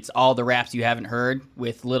there. It's all the raps you haven't heard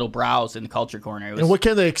with Little Brows in the Culture Corner. And what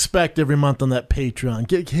can they expect every month on that Patreon?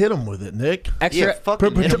 Hit them with it, Nick. Extra,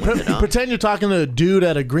 pretend you're talking to a dude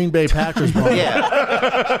at a Green Bay Packers bar.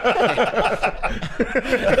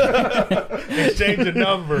 Exchange a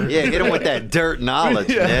number. Yeah, hit him with that dirt knowledge,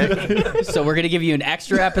 Nick. So we're going to give you an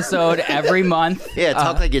extra episode every month. Yeah,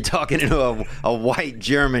 talk like you're talking to a white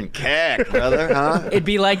German cack, brother, huh? It'd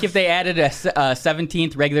be like if they added a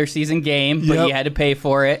 17th regular season game, but you had to pay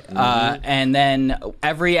for it. And then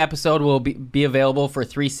every episode will be available for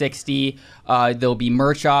 360. There'll be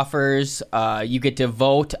merch offers. You get to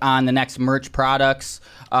vote on the next merch products.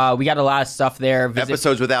 We got a lot of stuff there.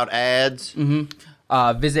 Episodes without ads.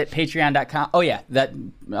 Visit patreon.com. Oh, yeah, that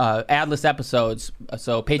adless episodes.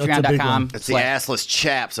 So patreon.com. It's the assless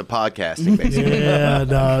chaps of podcasting, basically. Yeah,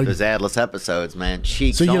 dog. Those adless episodes, man.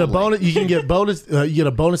 Cheeks So you get only. a bonus. You can get bonus. You get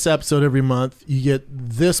a bonus episode every month. You get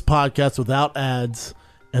this podcast without ads,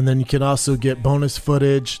 and then you can also get bonus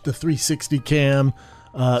footage, the 360 cam,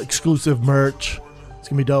 exclusive merch. It's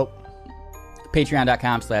gonna be dope.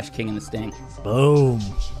 Patreon.com/King and the Sting. Boom.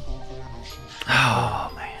 Oh,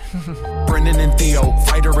 man. Brendan and Theo,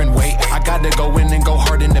 fighter and weight. I gotta go in and go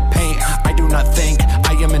hard in the paint. I do not think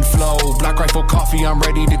I am in flow. Black Rifle Coffee, I'm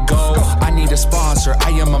ready to go. I need a sponsor, I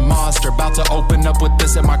am a monster. About to open up with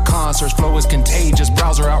this at my concerts. Flow is contagious,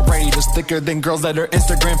 browser outrageous. Thicker than girls that are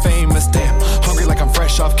Instagram famous. Damn, hungry like I'm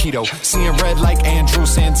fresh off keto. Seeing red like Andrew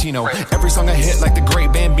Santino. Every song I hit like the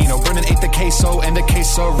great Bambino. Brendan ate the queso and the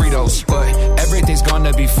quesoritos. But everything's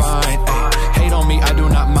gonna be fine. Ay, hate on me, I do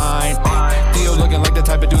not mind. Ay, Theo looking like the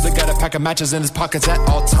type of dude that got a pack of matches in his pockets at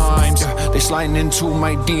all times. They sliding into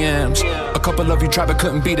my DMs. A couple of you tried but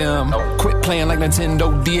couldn't beat them. Quit playing like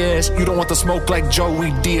Nintendo DS. You don't want the smoke like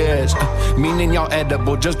Joey Diaz. Meaning y'all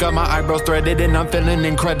edible. Just got my eyebrows threaded and I'm feeling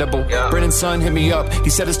incredible. Brennan's son hit me up. He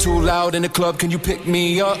said it's too loud in the club. Can you pick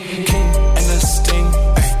me up? King and the Sting.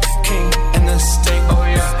 Ay, King and the Sting. Oh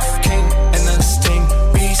yeah. King and the Sting.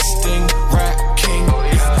 Be Sting. Rat King. Oh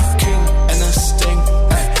yeah. King and the Sting.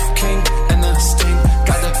 Ay, King and the Sting.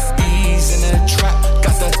 Got the bees in the trap.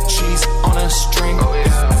 Got the cheese on a string. Oh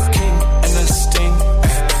yeah. King and the Sting.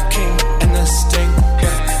 Ay, King and the Sting.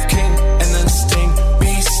 Yeah. King and the Sting.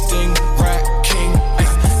 Be Sting. Rat King. Ay,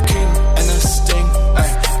 King and the Sting. Ay,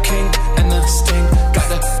 King and the Sting. Got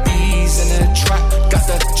the bees in the trap. Got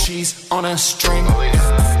the cheese on a string. Oh yeah.